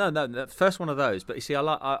great. Well, no, the first one of those. But you see,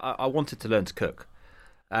 I wanted to learn to cook,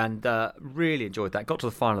 and really enjoyed that. Got to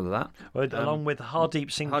the final of that, along with Hardeep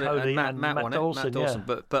Singh Kohli and Matt Dawson. Yeah.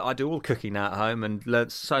 But I do all cooking now at home and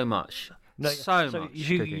learnt so much. So much.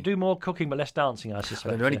 You do more cooking but less dancing, I suspect. I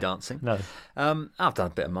don't do any dancing. No. I've done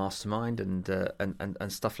a bit of Mastermind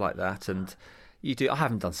and stuff like that, and. I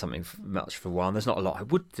haven't done something much for a while. And there's not a lot I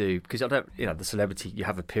would do because I don't. The celebrity. You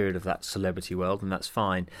have a period of that celebrity world, and that's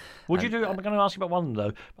fine. Would you do? I'm going to ask you about one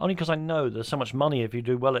though, only because I know there's so much money if you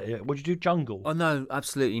do well at it. Would you do Jungle? Oh no,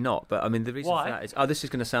 absolutely not. But I mean, the reason for that is, this is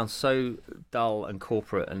going to sound so dull and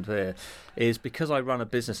corporate and weird, is because I run a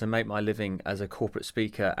business and make my living as a corporate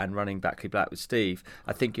speaker and running Backley Black with Steve.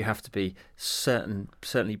 I think you have to be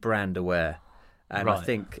certainly brand aware. And I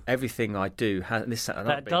think everything I do has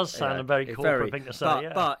that does sound a very corporate thing to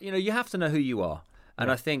say. But you have to know who you are,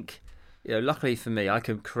 and I think luckily for me, I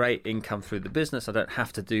can create income through the business. I don't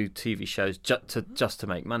have to do TV shows just to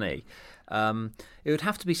make money. It would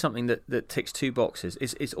have to be something that ticks two boxes.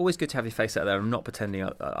 It's always good to have your face out there. I'm not pretending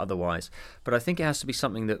otherwise, but I think it has to be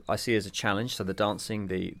something that I see as a challenge. So the dancing,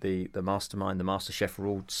 the mastermind, the MasterChef are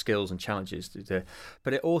all skills and challenges.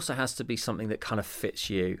 But it also has to be something that kind of fits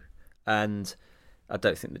you. And I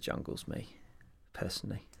don't think the jungle's me,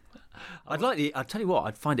 personally. I'll tell you what,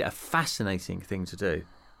 I'd find it a fascinating thing to do.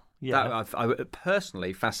 Yeah, I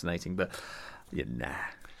personally fascinating, but nah.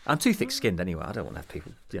 I'm too thick-skinned anyway. I don't want to have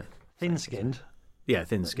people. Yeah. Thin-skinned. Yeah,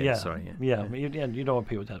 thin-skinned. Yeah. Sorry. Yeah. You don't want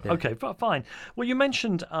people to. Yeah. Okay, fine. Well, you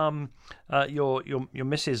mentioned your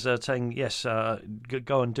missus saying yes,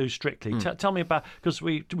 go and do Strictly. Tell me about, because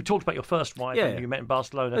we talked about your first wife and you met in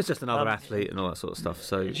Barcelona. It's just another athlete and all that sort of stuff.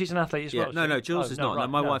 So she's an athlete as well. No, Jules is not. Right,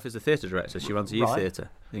 my wife is a theatre director. She runs a youth theatre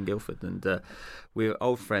in Guildford, and we were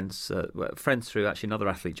old friends. Friends through actually another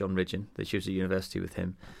athlete, John Ridgeon, that she was at university with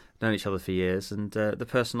him. Known each other for years, and the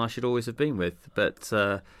person I should always have been with, but.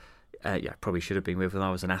 Probably should have been with when I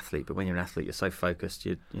was an athlete. But when you're an athlete, you're so focused,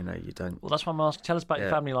 you don't. Well, that's why I'm asking. Tell us about your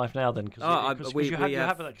family life now, then, because you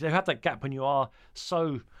have that gap when you are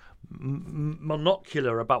so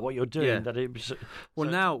monocular about what you're doing that it was.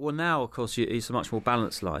 Now, of course, it's a much more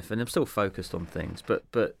balanced life, and I'm still focused on things.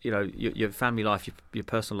 But your family life, your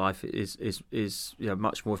personal life is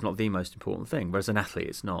much more, if not the most important thing. Whereas an athlete,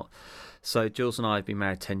 it's not. So Jules and I have been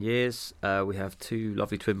married 10 years. We have two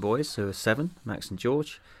lovely twin boys who are 7, Max and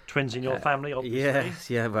George. Twins in your family,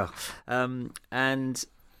 obviously. Well, and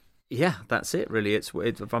that's it. Really,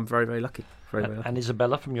 I'm very, very lucky. Very lucky. And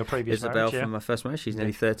Isabella from your previous marriage. Isabella from my first marriage. She's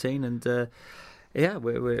nearly 13, and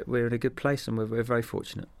we're in a good place, and we're very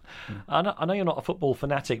fortunate. Yeah. I know you're not a football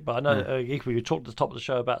fanatic, but I know equally we talked at the top of the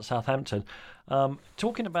show about Southampton,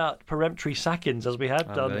 talking about peremptory sackings as we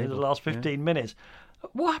had done in the last 15 minutes.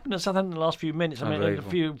 What happened at Southampton in the last few minutes? In a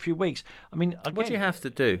few weeks. Again, what do you have to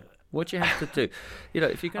do? If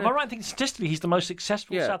you're going, am I right in thinking statistically he's the most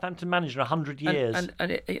successful Southampton manager in 100 years?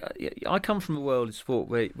 And I come from a world of sport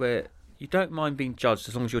where you don't mind being judged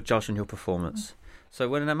as long as you're judged on your performance. So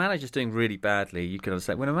when a manager's doing really badly, you can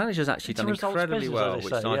understand. When a manager's actually done incredibly well, which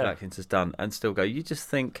Nigel Atkins has done, and still go, you just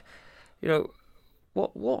think,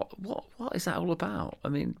 What is that all about? I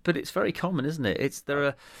mean, but it's very common, isn't it? There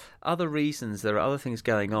are other reasons, there are other things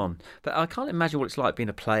going on. But I can't imagine what it's like being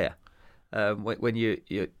a player when you're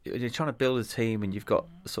trying to build a team, and you've got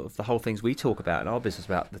sort of the whole things we talk about in our business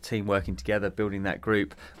about the team working together, building that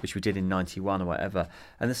group, which we did in '91 or whatever.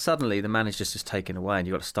 And then suddenly the manager's just taken away, and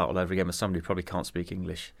you've got to start all over again with somebody who probably can't speak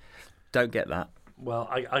English. Don't get that. Well,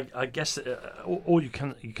 I guess all you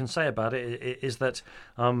can say about it is that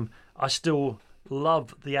I still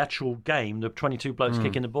love the actual game, the 22 blokes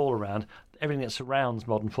kicking the ball around, everything that surrounds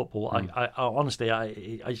modern football. I honestly,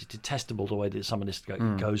 it's detestable the way that some of this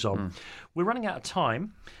goes on. We're running out of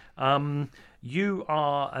time. You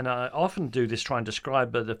are, and I often do this, try and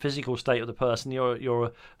describe the physical state of the person.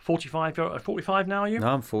 You're 45. You're 45 now, are you? No,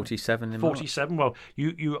 I'm 47. 47. Well,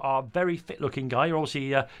 you are a very fit-looking guy. You're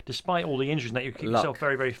obviously, despite all the injuries, that you keep yourself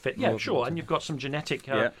very, very fit. Yeah, sure. And you've got some genetic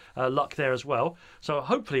luck there as well. So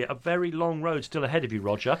hopefully, a very long road still ahead of you,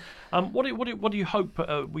 Roger. What do you hope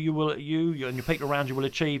you and your people around you will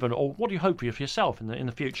achieve, or what do you hope for yourself in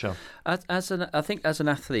the future? I think as an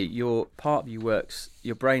athlete, your part of you works.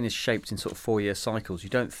 Your brain is shaped in sort of 4-year cycles. You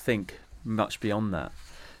don't think much beyond that.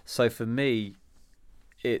 So for me,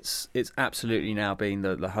 it's absolutely now being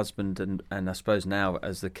the husband and I suppose now,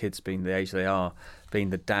 as the kids being the age they are, being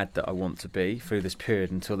the dad that I want to be through this period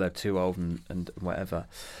until they're too old and whatever.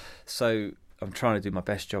 So I'm trying to do my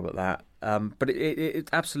best job at that. But it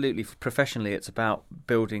absolutely, professionally, it's about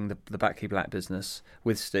building the Back Key Black business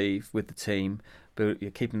with Steve, with the team,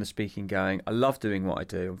 keeping the speaking going. I love doing what I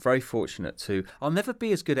do. I'm very fortunate I'll never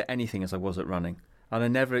be as good at anything as I was at running, and I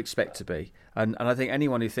never expect to be. And I think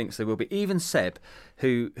anyone who thinks they will be, even Seb,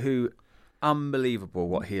 who unbelievable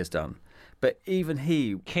what he has done. But even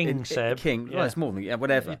he, Seb, well, it's more than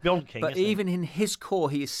whatever. He's beyond king. But even in his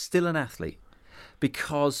core, he is still an athlete,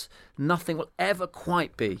 because nothing will ever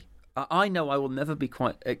quite be. I know I will never be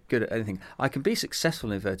quite good at anything. I can be successful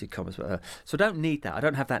in inverted commas, so I don't need that. I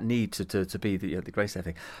don't have that need to be the greatest at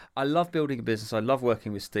everything. I love building a business. I love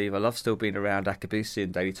working with Steve. I love still being around Akabusi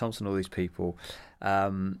and Daley Thompson, all these people.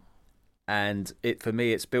 And for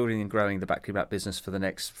me, it's building and growing the Back Key Black business for the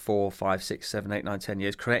next 4, 5, 6, 7, 8, 9, 10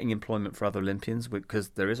 years, creating employment for other Olympians,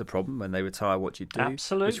 because there is a problem when they retire. What you do,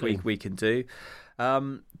 absolutely, which we can do.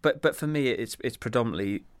 But for me, it's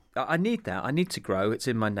predominantly. I need that. I need to grow. It's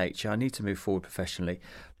in my nature. I need to move forward professionally.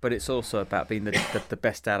 But it's also about being the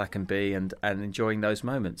best dad I can be and enjoying those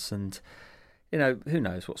moments. And who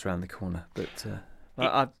knows what's around the corner? But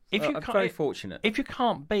I'm very fortunate. If you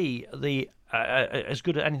can't be the as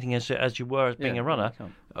good at anything as you were as being a runner,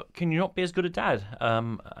 can you not be as good a dad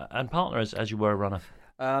and partner as you were a runner?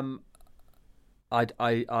 I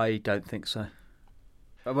don't think so.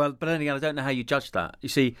 Well, but then again, I don't know how you judge that. You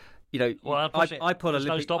see, I pull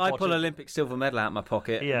Olympic silver medal out of my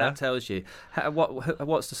pocket, and that tells you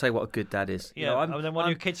what's to say what a good dad is. Yeah, and then one of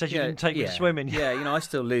your kids says you didn't take me swimming. Yeah, I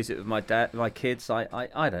still lose it with my kids.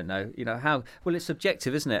 I don't know. How? Well, it's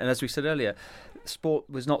subjective, isn't it? And as we said earlier, sport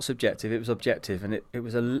was not subjective; it was objective, and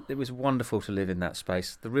it was wonderful to live in that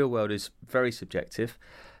space. The real world is very subjective.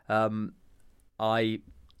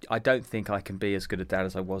 I don't think I can be as good a dad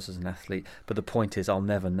as I was as an athlete, but the point is I'll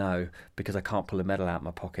never know because I can't pull a medal out of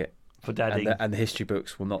my pocket. For dadding. And the history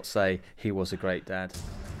books will not say he was a great dad.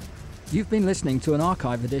 You've been listening to an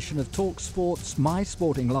archive edition of Talk Sport's My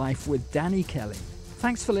Sporting Life with Danny Kelly.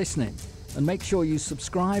 Thanks for listening, and make sure you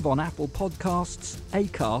subscribe on Apple Podcasts,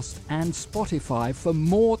 Acast and Spotify for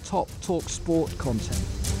more top Talk Sport content.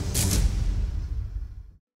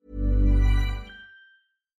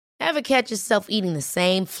 Ever catch yourself eating the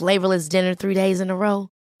same flavorless dinner 3 days in a row?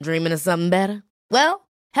 Dreaming of something better? Well,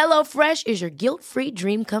 HelloFresh is your guilt-free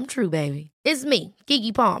dream come true, baby. It's me,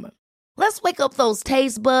 Keke Palmer. Let's wake up those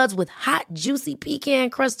taste buds with hot, juicy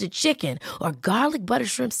pecan-crusted chicken or garlic butter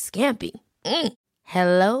shrimp scampi.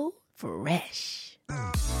 Hello Fresh.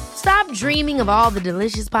 Stop dreaming of all the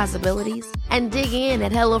delicious possibilities and dig in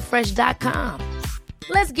at HelloFresh.com.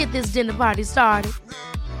 Let's get this dinner party started.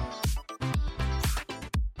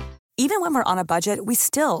 Even when we're on a budget, we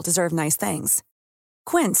still deserve nice things.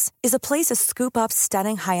 Quince is a place to scoop up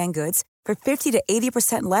stunning high-end goods for 50 to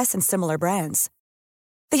 80% less than similar brands.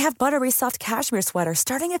 They have buttery soft cashmere sweaters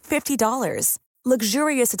starting at $50,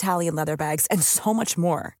 luxurious Italian leather bags, and so much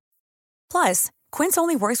more. Plus, Quince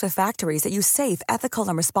only works with factories that use safe, ethical,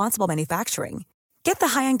 and responsible manufacturing. Get the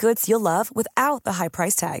high-end goods you'll love without the high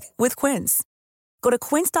price tag with Quince. Go to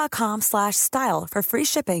quince.com/style for free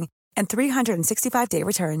shipping and 365-day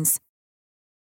returns.